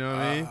chef? You know what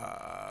I mean?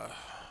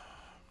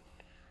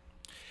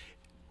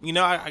 You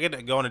know, I get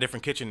to go in a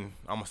different kitchen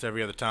almost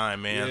every other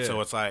time, man. Yeah.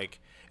 So it's like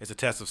it's a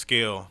test of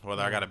skill,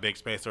 whether I got a big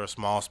space or a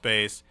small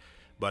space.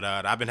 But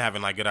I've been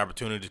having like good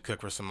opportunity to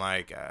cook for some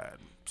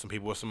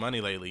people with some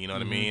money lately. You know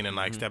what I mean? And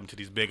like step into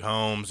these big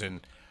homes and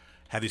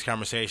have these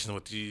conversations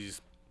with these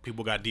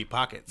people who got deep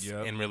pockets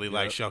and really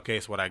like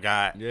showcase what I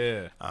got.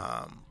 Yeah.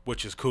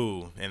 Which is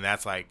cool, and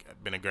that's like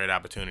been a great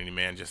opportunity,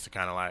 man, just to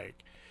kind of like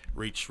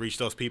reach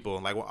those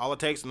people. Like, well, all it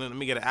takes, let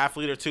me get an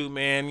athlete or two,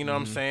 man. You know what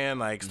I'm saying?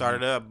 Like start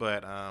it up,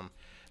 but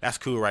that's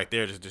cool right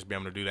there. Just be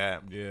able to do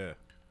that.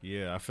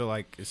 Yeah. I feel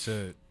like it's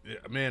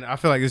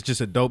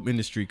just a dope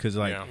industry, because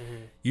like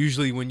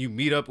usually when you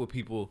meet up with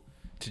people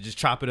to just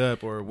chop it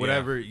up or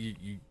whatever, you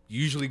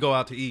usually go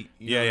out to eat.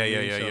 You know what I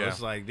mean? So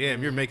it's like,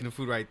 damn, you're making the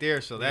food right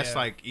there. So that's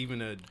like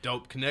even a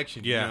dope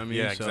connection. You know what I mean?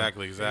 Yeah, so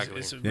exactly.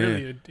 It's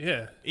really,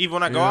 Even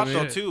when I go out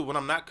though too, when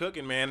I'm not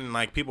cooking, man, and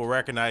like people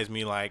recognize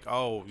me, like,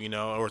 oh, you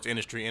know, or it's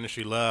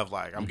industry love.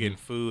 Like I'm getting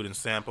food and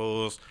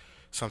samples,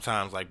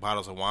 sometimes like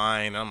bottles of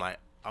wine. I'm like,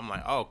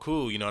 oh,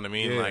 cool. You know what I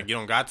mean? Like you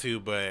don't got to,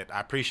 but I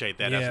appreciate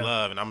that. That's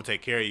love, and I'm gonna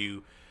take care of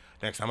you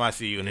next time I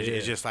see you. And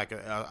it's just like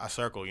a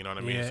circle. You know what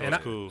I mean? Yeah. So and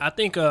it's cool. I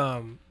think,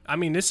 I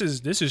mean, this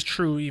is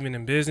true even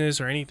in business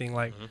or anything.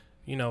 Like,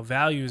 you know,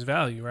 value is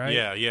value, right?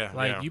 Yeah.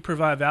 Like you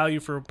provide value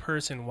for a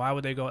person, why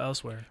would they go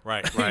elsewhere?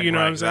 Right. You know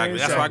what I'm exactly.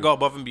 saying? That's why I go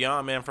above and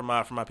beyond, man, for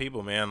my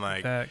people, man.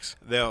 Like Facts.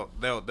 They'll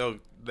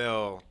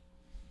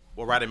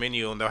write a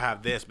menu and they'll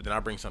have this, but then I'll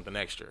bring something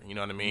extra. You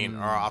know what I mean?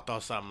 Or I'll throw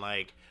something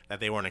like that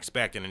they weren't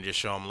expecting and just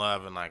show them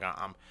love. And like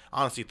I'm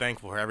honestly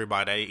thankful for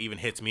everybody that even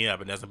hits me up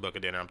and doesn't book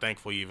a dinner. I'm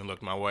thankful you even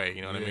looked my way.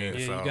 You know what I mean?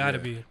 Yeah, So, you gotta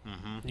be.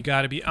 You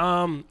gotta be.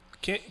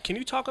 Can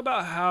you talk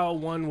about how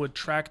one would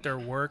track their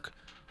work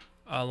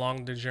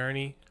along the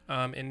journey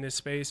in this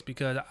space,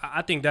 because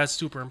I think that's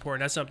super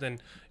important. That's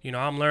something,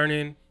 I'm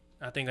learning.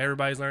 I think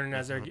everybody's learning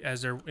as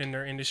they're in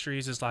their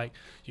industries. It's like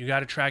you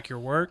got to track your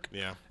work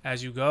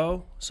as you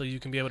go, so you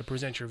can be able to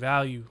present your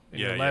value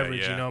and your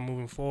leverage,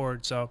 moving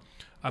forward. So,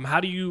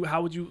 how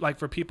would you like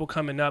for people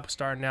coming up,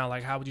 starting out,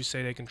 like how would you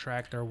say they can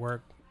track their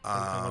work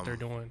and what they're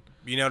doing?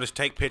 Just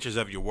take pictures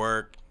of your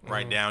work,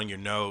 write down your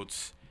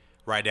notes,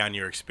 write down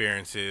your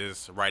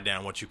experiences, write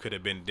down what you could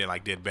have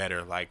did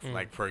better.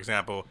 Like for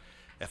example,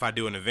 if I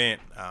do an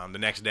event, the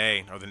next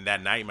day or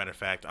that night, matter of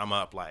fact, I'm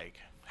up like,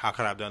 how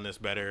could I have done this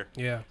better?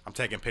 Yeah. I'm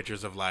taking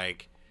pictures of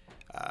like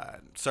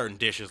certain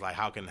dishes, like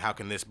how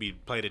can this be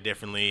plated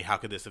differently? How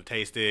could this have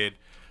tasted?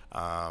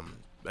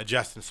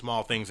 Adjusting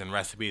small things in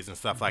recipes and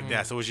stuff like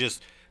that. So it's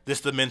just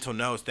the mental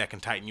notes that can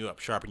tighten you up,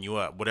 sharpen you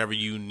up. Whatever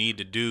you need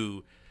to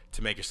do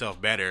to make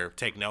yourself better,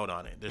 take note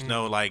on it. There's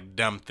no like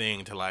dumb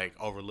thing to like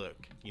overlook.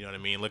 You know what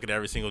I mean? Look at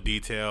every single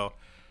detail.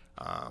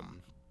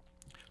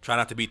 Try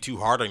not to be too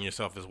hard on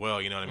yourself as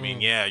well. You know what I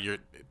mean? Yeah,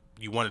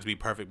 you want it to be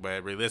perfect,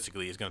 but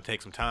realistically, it's going to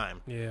take some time.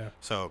 Yeah.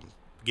 So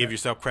give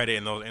yourself credit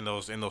in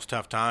those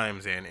tough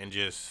times, and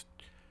just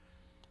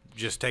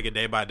take it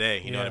day by day.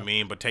 You know what I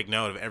mean? But take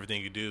note of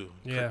everything you do.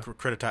 Yeah.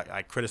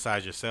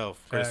 Criticize yourself.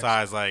 Facts.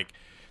 Criticize like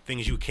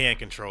things you can't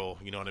control.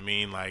 You know what I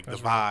mean? Like that's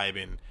the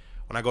vibe. And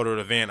when I go to an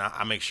event,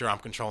 I make sure I'm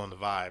controlling the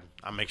vibe.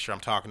 I make sure I'm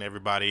talking to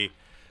everybody.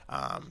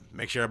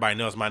 Make sure everybody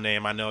knows my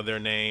name. I know their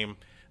name.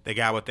 They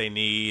got what they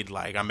need.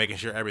 Like, I'm making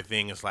sure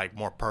everything is like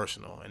more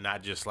personal and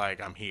not just like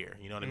I'm here.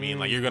 You know what I mean?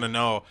 Like, you're gonna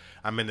know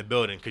I'm in the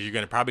building because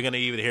you're probably gonna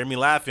either hear me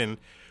laughing,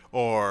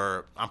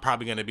 or I'm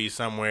probably gonna be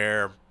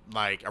somewhere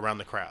like around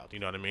the crowd. You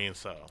know what I mean?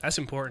 So that's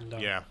important, though.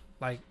 Yeah.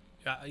 Like,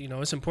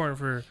 it's important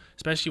for,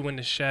 especially when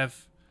the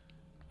chef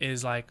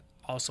is like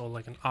also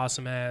like an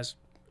awesome ass,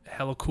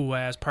 hella cool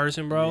ass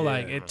person, bro. Yeah,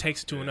 like, it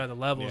takes it to another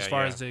level as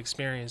far as the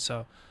experience.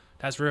 So.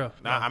 That's real.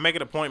 Nah, I make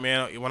it a point,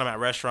 man, when I'm at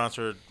restaurants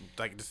or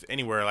like just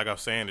anywhere, like I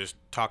was saying, just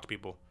talk to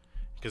people.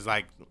 Because,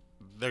 like,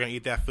 they're going to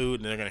eat that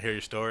food and they're going to hear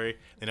your story.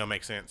 Then it'll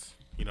make sense.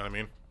 You know what I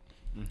mean?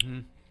 Mm-hmm.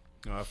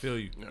 No, I feel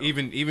you.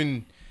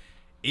 Even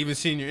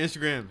seeing your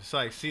Instagram, it's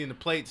like seeing the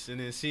plates and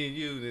then seeing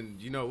you, then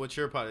what's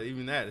your part.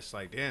 Even that, it's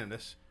like, damn,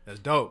 that's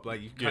dope.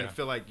 Like, you kind of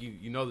feel like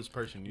you know this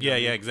person. You know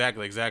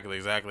exactly.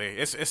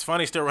 It's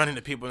funny still running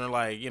to people and they're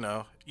like,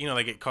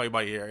 they call you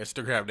by your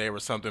Instagram name or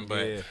something,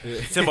 but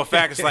simple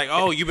fact, it's like,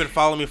 oh, you've been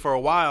following me for a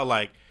while,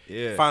 like,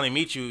 finally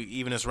meet you,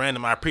 even it's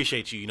random, I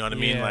appreciate you know what I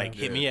mean? Like,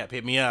 hit me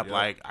up,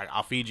 like,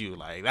 I'll feed you,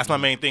 like, that's my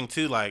main thing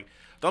too, like,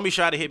 don't be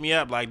shy to hit me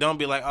up, like, don't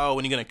be like, oh,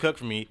 when you gonna cook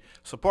for me,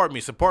 support me,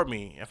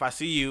 if I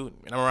see you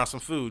and I'm around some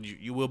food,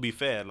 you will be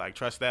fed, like,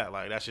 trust that,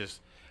 like, that's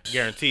just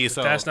guaranteed.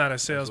 So that's not a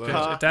sales pitch.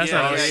 If that's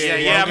not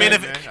I mean,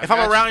 if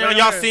I'm around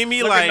y'all see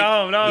me, like,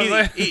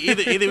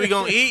 either we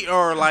gonna eat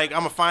or like I'm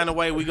gonna find a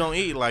way we gonna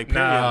eat. Like,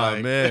 period.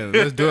 Like, man,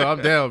 let's do it.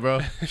 I'm down, bro.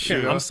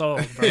 Shoot, I'm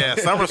sold, bro. Yeah,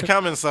 summer's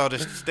coming, so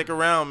just stick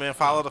around, man.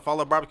 Follow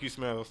the barbecue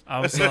smells.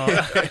 I'm sold.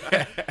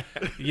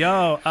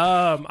 Yo,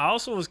 I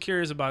also was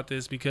curious about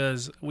this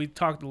because we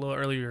talked a little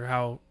earlier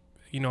how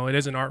it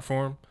is an art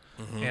form,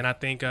 and I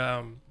think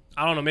I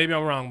don't know, maybe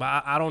I'm wrong,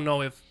 but I don't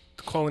know if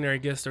culinary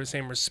gets the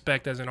same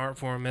respect as an art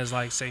form as,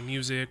 like, say,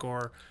 music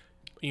or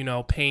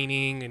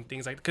painting and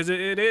things like that, because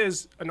it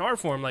is an art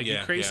form. Like, you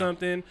create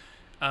something,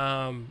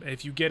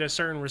 if you get a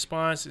certain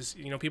response, it's,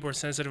 people are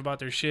sensitive about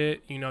their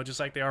shit, just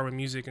like they are with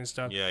music and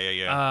stuff.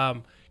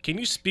 Can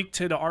you speak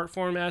to the art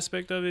form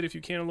aspect of it if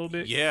you can a little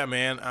bit? Yeah,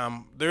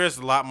 man. There is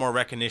a lot more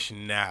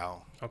recognition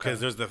now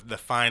because there's the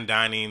fine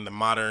dining, the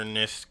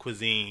modernist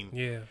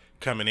cuisine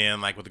coming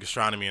in, like with the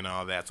gastronomy and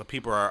all that, so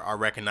people are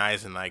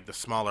recognizing like the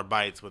smaller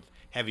bites with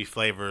heavy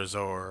flavors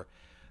or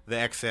the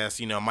excess,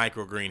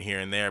 microgreen here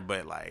and there,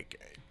 but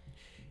like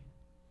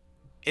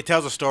it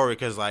tells a story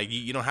because like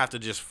you don't have to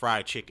just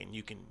fry chicken.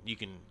 You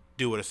can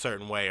do it a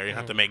certain way, or you don't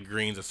have to make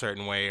greens a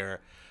certain way or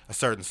a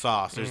certain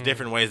sauce. There's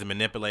different ways to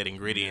manipulate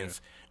ingredients.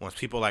 Once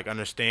people like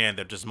understand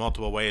that there's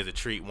multiple ways to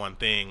treat one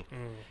thing,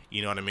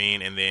 you know what I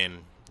mean, and then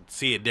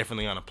see it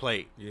differently on a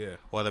plate. Yeah.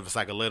 Whether it's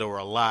like a little or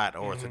a lot,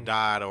 or it's a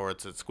dot, or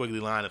it's a squiggly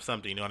line of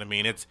something. You know what I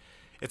mean? It's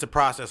a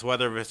process,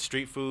 whether it's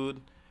street food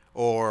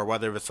or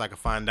whether it's like a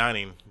fine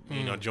dining,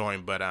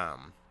 joint. But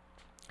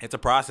it's a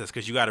process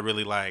because you got to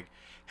really like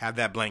have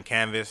that blank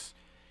canvas.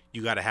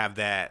 You got to have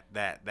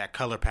that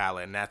color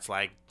palette, and that's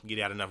like get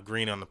out enough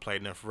green on the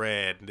plate, enough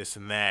red, this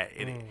and that.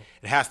 It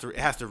has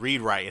to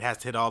read right. It has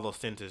to hit all those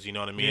centers. You know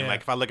what I mean? Yeah.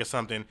 Like if I look at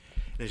something, and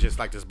it's just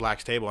like this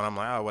black table, and I'm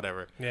like, oh,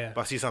 whatever. Yeah. If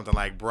I see something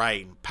like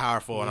bright and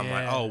powerful, and I'm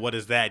like, oh, what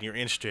is that? And you're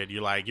interested.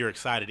 You're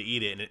excited to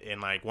eat it,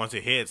 and like once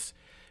it hits,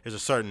 there's a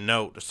certain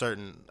note, a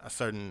certain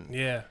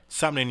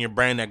something in your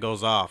brain that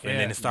goes off, and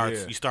then it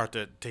starts. You start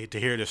to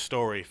hear this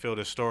story, feel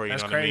this story.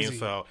 That's you know crazy.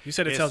 What I mean? So you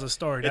said it tells a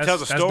story. It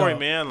tells a story, dope.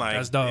 Man. Like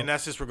that's dope. And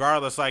that's just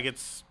regardless. Like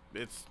it's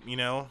the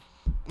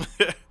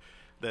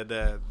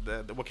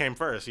what came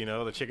first,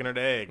 the chicken or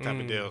the egg type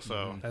of deal.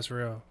 So that's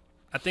real.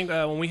 I think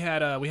when we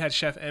had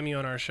Chef Emmy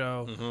on our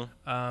show,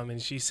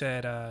 and she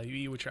said you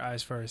eat with your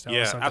eyes first. That was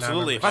Yeah, something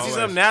absolutely. If I see always-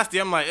 something nasty,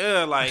 I'm like,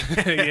 ugh, like,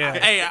 Yeah.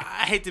 hey,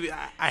 I hate to be,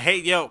 I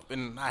hate Yelp,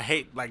 and I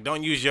hate, like,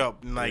 don't use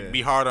Yelp and, like,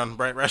 be hard on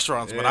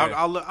restaurants, but Yeah.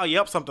 I'll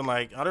Yelp something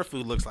like, other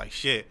food looks like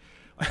shit.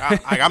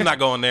 Like, I'm not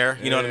going there,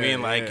 you know what I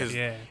mean? Like, because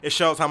it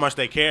shows how much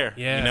they care.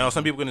 Yeah. You know,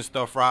 some people can just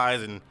throw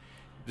fries, and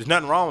there's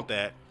nothing wrong with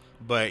that.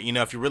 But, you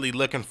know, if you're really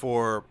looking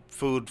for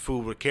food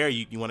with care,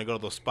 you want to go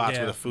to those spots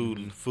where the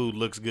food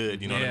looks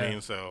good, you know what I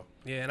mean? So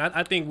yeah, and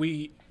I think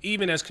we,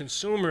 even as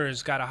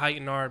consumers, got to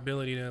heighten our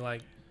ability to,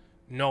 like,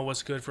 know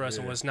what's good for us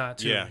and what's not,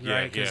 too,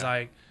 right? Because,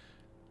 like,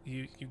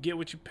 you get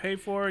what you pay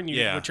for, and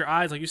you with your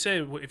eyes, like you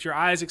said, if your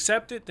eyes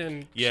accept it,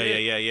 then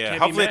yeah.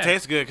 Hopefully it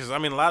tastes good, because I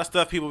mean a lot of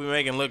stuff people be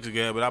making looks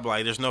good, but I'm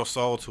like, there's no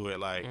soul to it,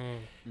 like,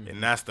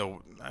 and that's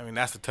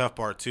the tough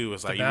part too.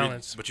 It's like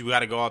balance. but you got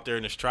to go out there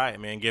and just try it,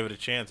 man. Give it a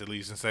chance at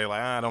least, and say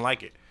like, I don't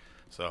like it.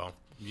 So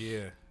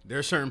Yeah, there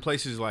are certain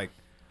places like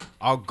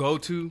I'll go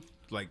to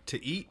like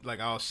to eat, like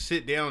I'll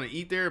sit down and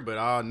eat there, but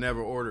I'll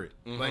never order it,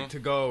 like to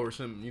go or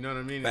something. You know what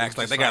I mean? facts, It's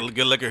like just they got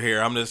good liquor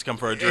here. I'm just come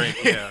for a drink.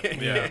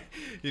 Yeah.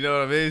 You know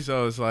what I mean?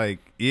 So it's like,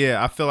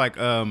 yeah, I feel like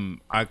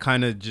I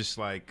kind of just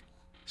like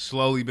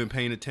slowly been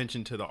paying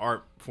attention to the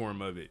art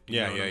form of it.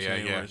 You know what I'm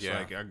saying? Where it's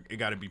like it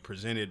got to be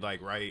presented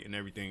like right and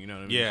everything. You know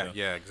what I mean? Yeah, So,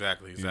 yeah,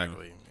 exactly.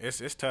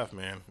 It's tough,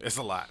 man. It's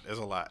a lot.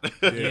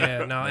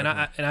 Yeah, no, and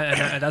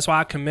I that's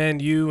why I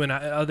commend you and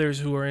others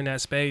who are in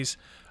that space,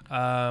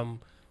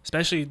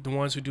 especially the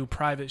ones who do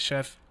private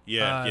chef,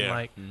 and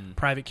like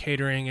private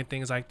catering and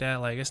things like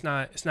that. Like it's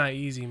not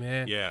easy,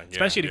 man.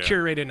 Especially to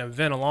curate an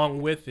event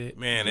along with it.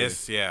 Man,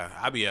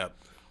 I be up.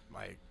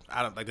 Like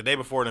I don't like the day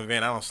before an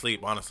event. I don't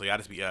sleep. Honestly, I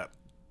just be up.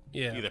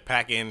 Yeah, Either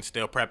packing,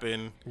 still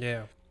prepping.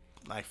 Yeah.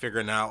 Like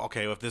figuring out,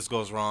 okay, well, if this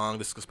goes wrong,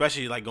 this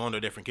especially like going to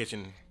a different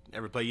kitchen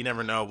every place. You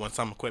never know when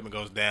some equipment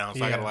goes down.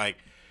 So I gotta like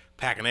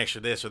pack an extra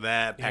this or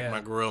that, pack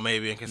my grill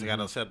maybe in case I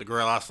gotta set the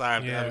grill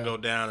outside to have it go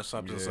down or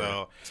something.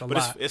 So,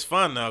 it's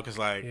fun though, cause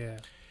like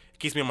it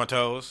keeps me on my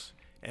toes.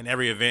 And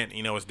every event,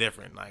 you know, is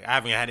different. Like I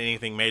haven't had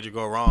anything major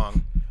go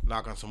wrong.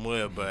 Knock on some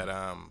wood, but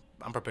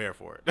I'm prepared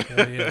for it.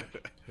 Hell yeah,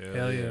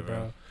 hell yeah,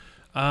 bro.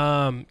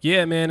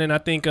 Yeah, man, and I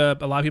think a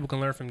lot of people can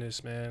learn from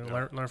this, man.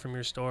 Learn from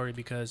your story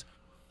because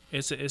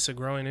it's a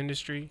growing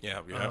industry.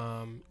 Yeah.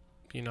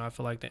 You know, I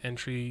feel like the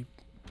entry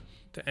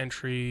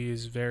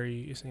is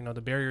very, you know,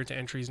 the barrier to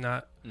entry is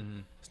not,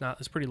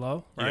 it's pretty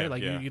low, right?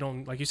 Like you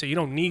don't, like you say, you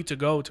don't need to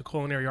go to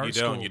culinary art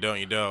school. You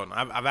don't.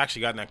 I've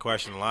actually gotten that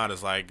question a lot.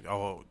 It's like,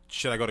 oh,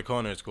 should I go to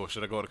culinary school?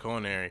 Should I go to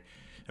culinary?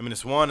 I mean,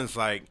 it's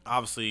like,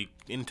 obviously,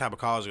 any type of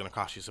college is going to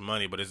cost you some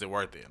money, but is it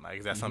worth it? Like,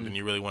 is that something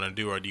you really want to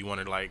do, or do you want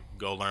to, like,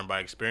 go learn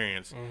by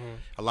experience?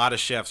 A lot of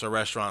chefs or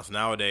restaurants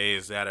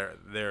nowadays a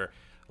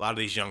lot of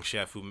these young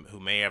chefs who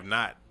may have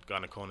not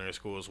gone to culinary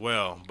school as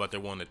well, but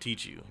they're willing to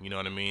teach you. You know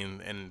what I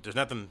mean? And there's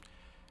nothing,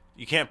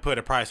 you can't put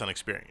a price on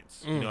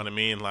experience. You know what I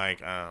mean?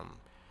 Like,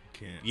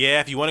 yeah,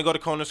 if you want to go to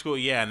culinary school,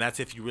 and that's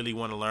if you really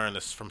want to learn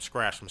this from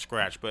scratch.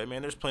 But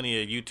man, there's plenty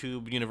of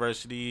YouTube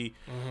University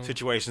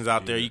situations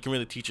out there. You can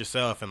really teach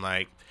yourself, and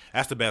like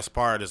that's the best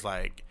part is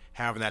like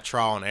having that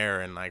trial and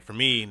error. And like for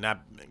me,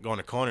 not going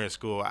to culinary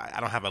school, I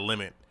don't have a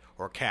limit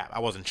or a cap. I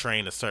wasn't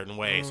trained a certain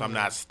way, so I'm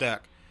not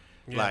stuck.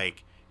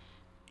 Like,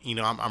 you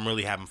know, I'm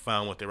really having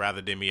fun with it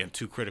rather than being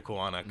too critical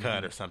on a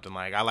cut or something.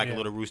 Like I like a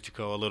little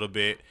rustico a little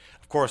bit.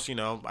 Of course, you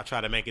know, I try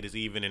to make it as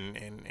even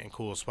and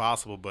cool as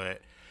possible,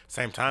 but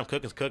same time,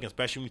 cooking's cooking,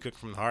 especially when you cook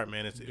from the heart,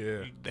 man.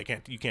 You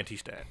can't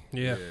teach that.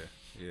 Yeah.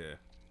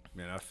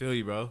 Man, I feel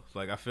you, bro.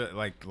 Like I feel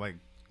like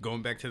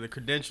going back to the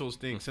credentials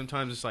thing.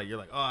 Sometimes it's like you're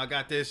like, oh, I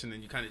got this, and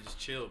then you kind of just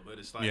chill. But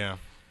it's like,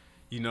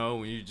 you know,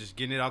 when you're just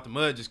getting it out the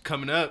mud, just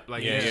coming up,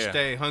 like you just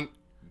stay hungry.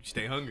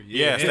 Stay hungry.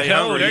 You stay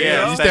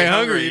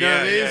hungry. You know what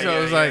I mean?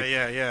 So it's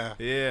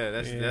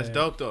like, that's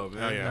dope though,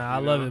 man. Nah, I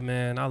love it,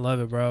 man. I love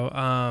it, bro.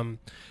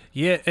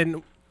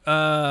 And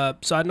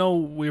so I know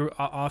we were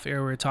off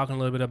air. We were talking a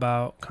little bit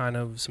about kind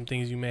of some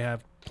things you may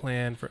have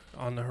planned for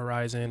on the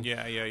horizon.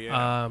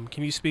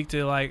 Can you speak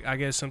to like I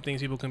guess some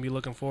things people can be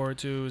looking forward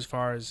to as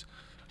far as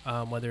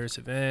whether it's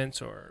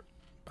events or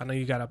I know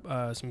you got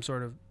some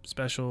sort of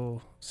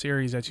special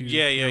series that you're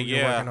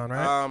working on,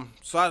 right?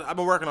 So I've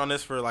been working on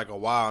this for like a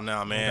while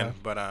now, man. Okay.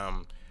 But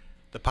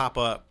the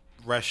pop-up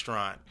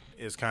restaurant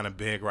is kind of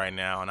big right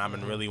now, and I've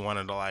been really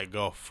wanting to like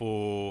go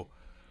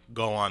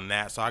on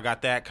that. So I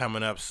got that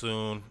coming up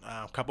soon.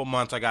 A couple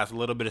months, I got a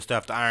little bit of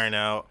stuff to iron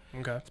out,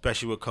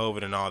 especially with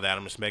COVID and all that.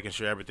 I'm just making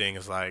sure everything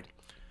is like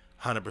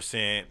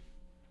 100%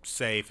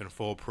 safe and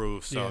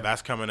foolproof. So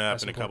that's coming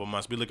up in a couple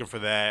months. Be looking for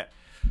that.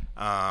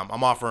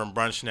 I'm offering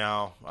brunch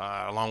now,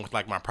 along with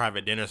like my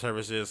private dinner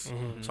services.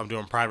 So I'm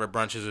doing private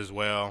brunches as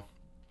well.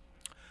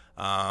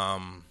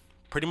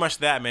 Pretty much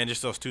that, man.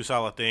 Just those two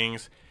solid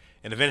things,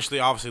 and eventually,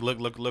 obviously,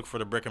 look for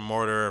the brick and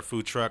mortar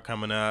food truck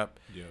coming up.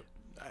 Yep.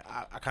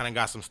 I kind of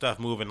got some stuff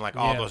moving like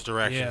all those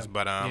directions,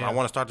 but I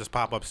want to start this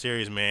pop-up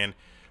series, man.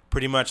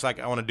 Pretty much like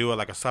I want to do it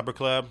like a supper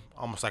club,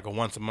 almost like a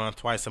once a month,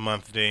 twice a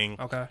month thing.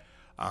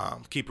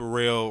 Keep it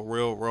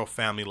real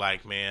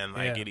family-like, man.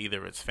 Like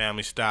either it's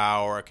family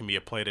style or it can be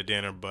a plate of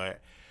dinner. But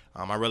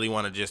I really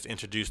want to just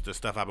introduce the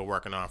stuff I've been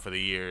working on for the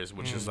years,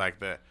 which is like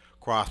the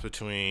cross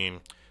between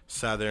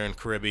Southern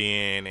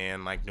Caribbean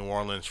and like New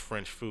Orleans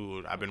French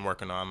food. I've been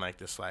working on like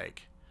this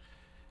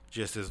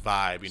just this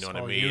vibe, you know what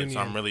I mean? So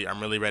I'm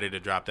really ready to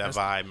drop that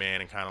vibe,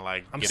 man, and kind of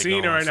like I'm get seeing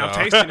it going, it right now. so.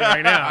 I'm tasting it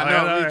right now. I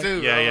know, me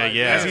too.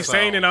 Yeah. As he's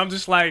saying it, I'm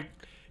just like,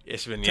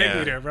 it's been take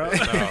me there, bro.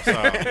 So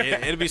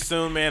it'll be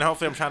soon, man.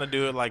 Hopefully, I'm trying to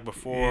do it like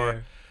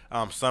before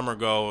summer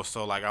goes.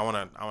 So like I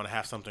wanna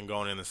have something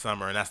going in the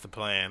summer, and that's the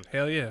plan.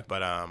 Hell yeah.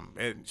 But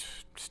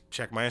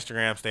check my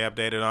Instagram, stay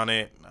updated on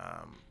it.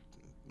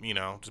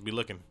 Just be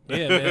looking.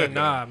 Yeah, man.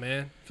 Nah,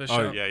 man. For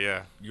sure.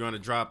 Yeah. You want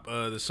to drop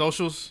the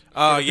socials?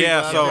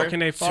 Yeah. So where can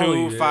they follow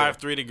you?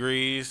 253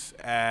 degrees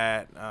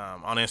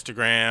on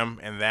Instagram,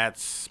 and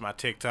that's my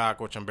TikTok,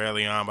 which I'm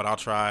barely on, but I'll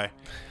try.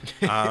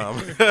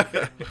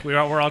 We're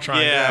all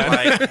trying. Yeah,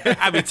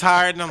 like I be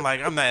tired, and I'm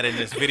like, I'm not in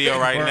this video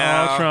right We're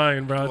now. all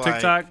trying, bro. Like,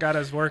 TikTok got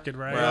us working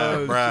right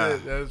now. Bruh.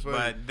 Shit, that was funny.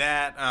 But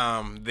that,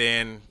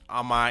 then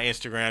on my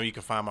Instagram, you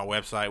can find my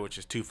website, which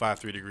is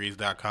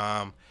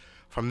 253degrees.com.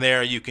 From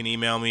there, you can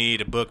email me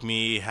to book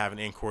me, have an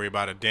inquiry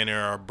about a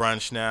dinner or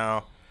brunch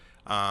now.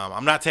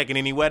 I'm not taking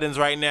any weddings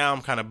right now.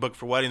 I'm kind of booked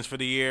for weddings for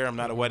the year. I'm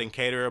not a wedding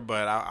caterer,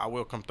 but I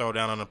will come throw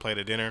down on a plate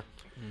of dinner.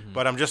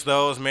 But I'm just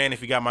those, man.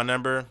 If you got my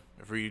number,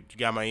 if you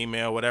got my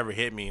email, whatever,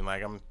 hit me.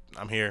 Like,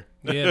 I'm here.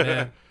 Yeah,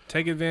 man.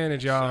 Take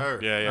advantage, y'all.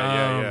 Sure.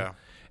 Yeah.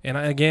 And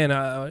again,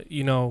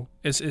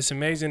 it's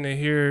amazing to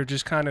hear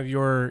just kind of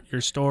your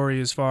story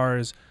as far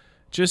as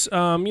just,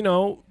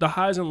 the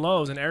highs and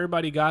lows, and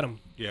everybody got them.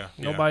 Yeah.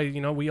 Nobody,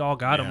 we all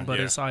got them, but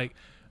yeah. it's like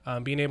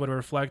being able to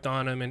reflect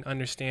on them and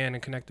understand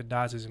and connect the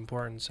dots is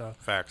important. So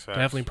Facts.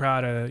 definitely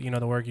proud of,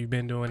 the work you've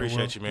been doing.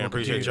 Appreciate you, man. We'll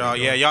Appreciate continue y'all. to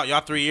do. Yeah,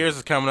 y'all 3 years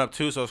is coming up,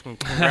 too, so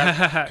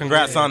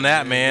congrats on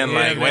that, man. Yeah,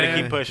 like, way to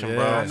man. keep pushing, Yeah.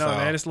 bro. I know, So.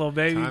 man. This little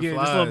baby, Time this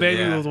flies, little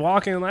baby yeah. was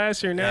walking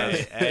last year now.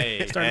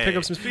 Hey, Starting to pick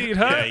up some speed,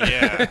 huh?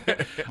 Yeah.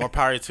 More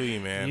power to you,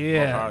 man.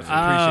 Yeah. More power to you.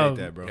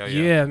 Appreciate that, bro.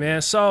 Yeah,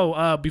 man.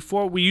 So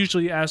before we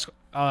usually ask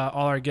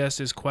all our guests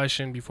this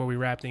question before we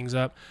wrap things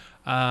up.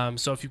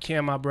 So if you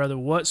can, my brother,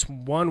 what's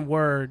one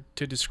word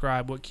to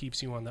describe what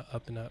keeps you on the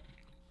up and up?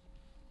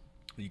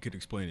 You could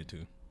explain it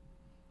too.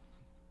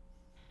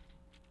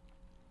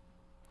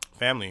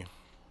 Family.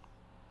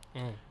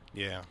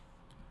 Yeah.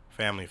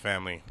 Family.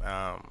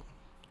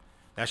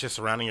 That's just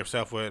surrounding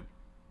yourself with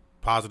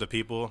positive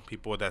people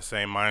with that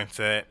same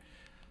mindset.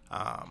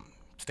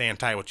 Staying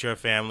tight with your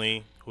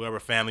family,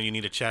 whoever family you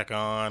need to check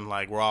on.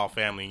 Like, we're all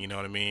family, you know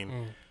what I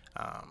mean?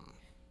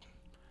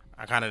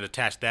 I kind of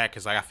detach that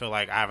because I feel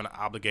like I have an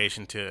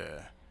obligation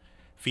to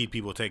feed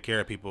people, take care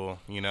of people,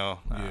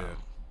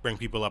 bring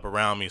people up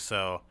around me.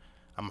 So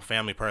I'm a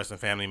family person,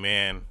 family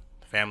man,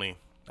 family.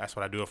 That's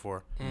what I do it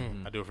for.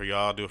 I do it for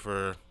y'all, do it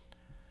for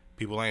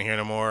people who ain't here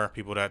no more,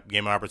 people that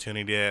gave me an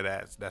opportunity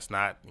that's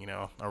not,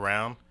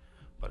 around.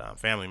 But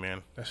family,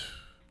 man.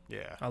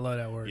 Yeah. I love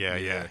that word.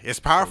 Yeah. It's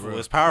powerful.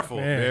 It's powerful.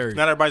 Man.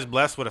 Not everybody's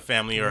blessed with a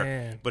family,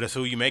 Man. but it's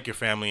who you make your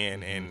family,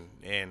 and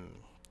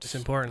It's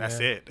important. that's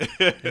man.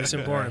 it. It's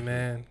important,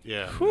 man.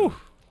 Yeah. Whew.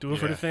 Do it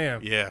for the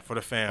fam. Yeah, for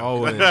the fam.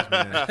 Always,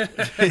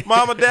 man.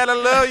 Mama, Dad, I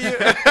love you.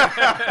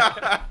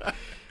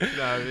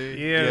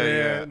 Yeah,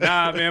 man.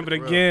 Nah, man. But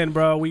again,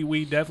 bro,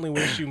 we definitely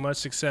wish you much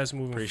success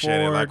moving Appreciate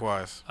forward. it.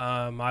 Likewise.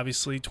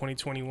 Obviously,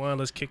 2021.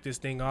 Let's kick this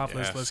thing off.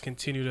 Yes. Let's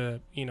continue to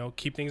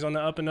keep things on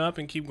the up and up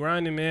and keep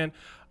grinding, man.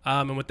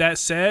 And with that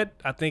said,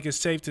 I think it's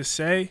safe to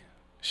say,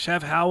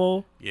 Chef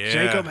Howell,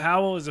 Jacob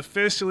Howell is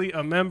officially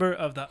a member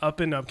of the Up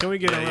and Up. Can we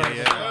get a round of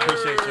applause?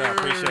 Appreciate y'all.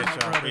 Appreciate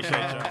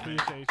y'all.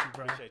 Appreciate you,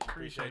 bro.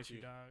 Appreciate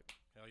you. dog.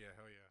 Hell yeah.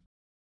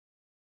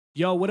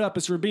 Yo, what up?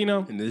 It's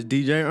Rubino. And this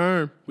DJ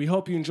Erm. We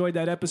hope you enjoyed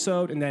that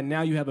episode and that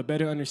now you have a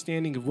better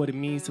understanding of what it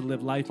means to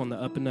live life on the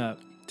up and up.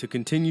 To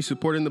continue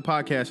supporting the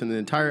podcast and the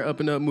entire Up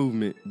and Up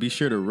movement, be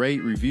sure to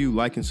rate, review,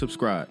 like, and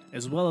subscribe.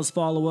 As well as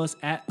follow us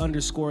at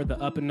 _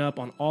 the up and up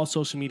on all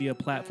social media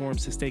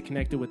platforms to stay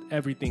connected with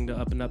everything the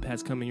up and up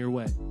has coming your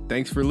way.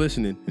 Thanks for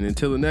listening, and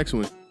until the next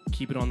one.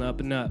 Keep it on the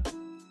up and up.